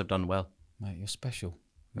suppose I've done well. Mate, you're special.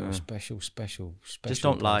 You're a special Just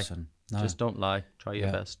don't person. lie. No. Just don't lie. Try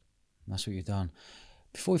your best. That's what you've done.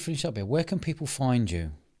 Before we finish up here, where can people find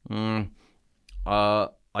you?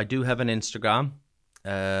 I do have an Instagram,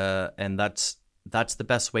 and that's the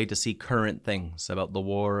best way to see current things about the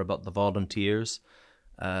war, about the volunteers.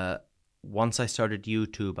 Once I started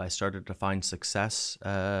YouTube, I started to find success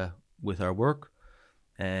with our work.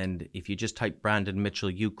 And if you just type Brandon Mitchell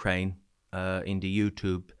Ukraine into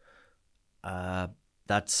YouTube,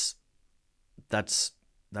 that's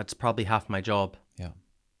probably half my job. Yeah.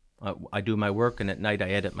 I do my work, and at night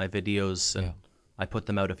I edit my videos, and I put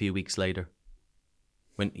them out a few weeks later.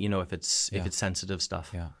 When if it's sensitive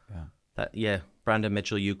stuff. Yeah. Brandon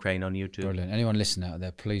Mitchell Ukraine on YouTube. Brilliant. Anyone listening out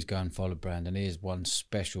there, please go and follow Brandon. He is one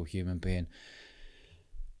special human being.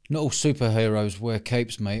 Not all superheroes wear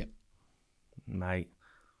capes, mate.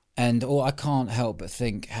 And I can't help but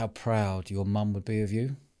think how proud your mum would be of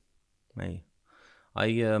you. Mate, I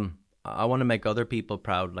want to make other people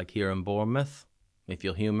proud, like here in Bournemouth. If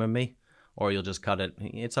you'll humour me, or you'll just cut it.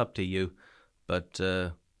 It's up to you. But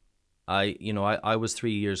I was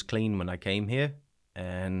 3 years clean when I came here,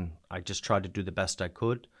 and I just tried to do the best I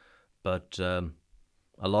could. But a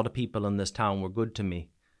lot of people in this town were good to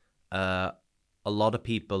me. A lot of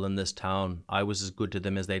people in this town, I was as good to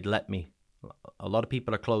them as they'd let me. A lot of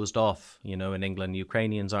people are closed off, in England.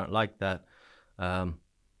 Ukrainians aren't like that.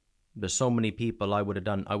 There's so many people I would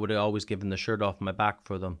have always given the shirt off my back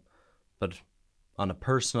for them. But on a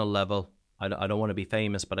personal level, I don't want to be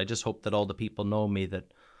famous, but I just hope that all the people know me,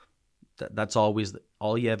 that's always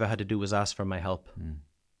all you ever had to do was ask for my help.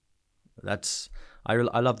 I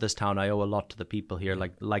love this town. I owe a lot to the people here,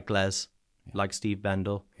 like Les, like Steve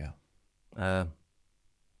Bendel.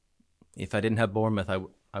 If I didn't have Bournemouth,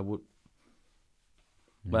 I would.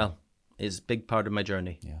 Well, it's a big part of my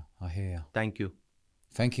journey. Yeah, I hear you. Thank you.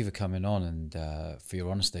 Thank you for coming on and for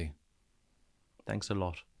your honesty. Thanks a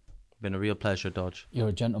lot. Been a real pleasure, Dodge. You're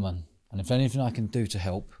a gentleman, and if anything I can do to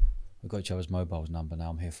help, we've got each other's mobiles number now.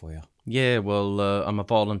 I'm here for you. Yeah, well, I'm a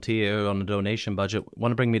volunteer on a donation budget.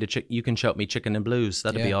 Want to bring me to you can shout me Chicken and Blues.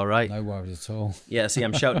 That'd be all right. No worries at all. Yeah, see,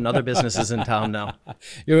 I'm shouting other businesses in town now.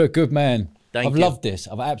 You're a good man. I've loved this.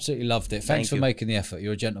 I've absolutely loved it. Thanks for making the effort.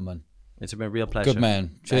 You're a gentleman. It's been a real pleasure. Good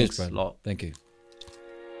man. Cheers, Thanks a lot. Thank you.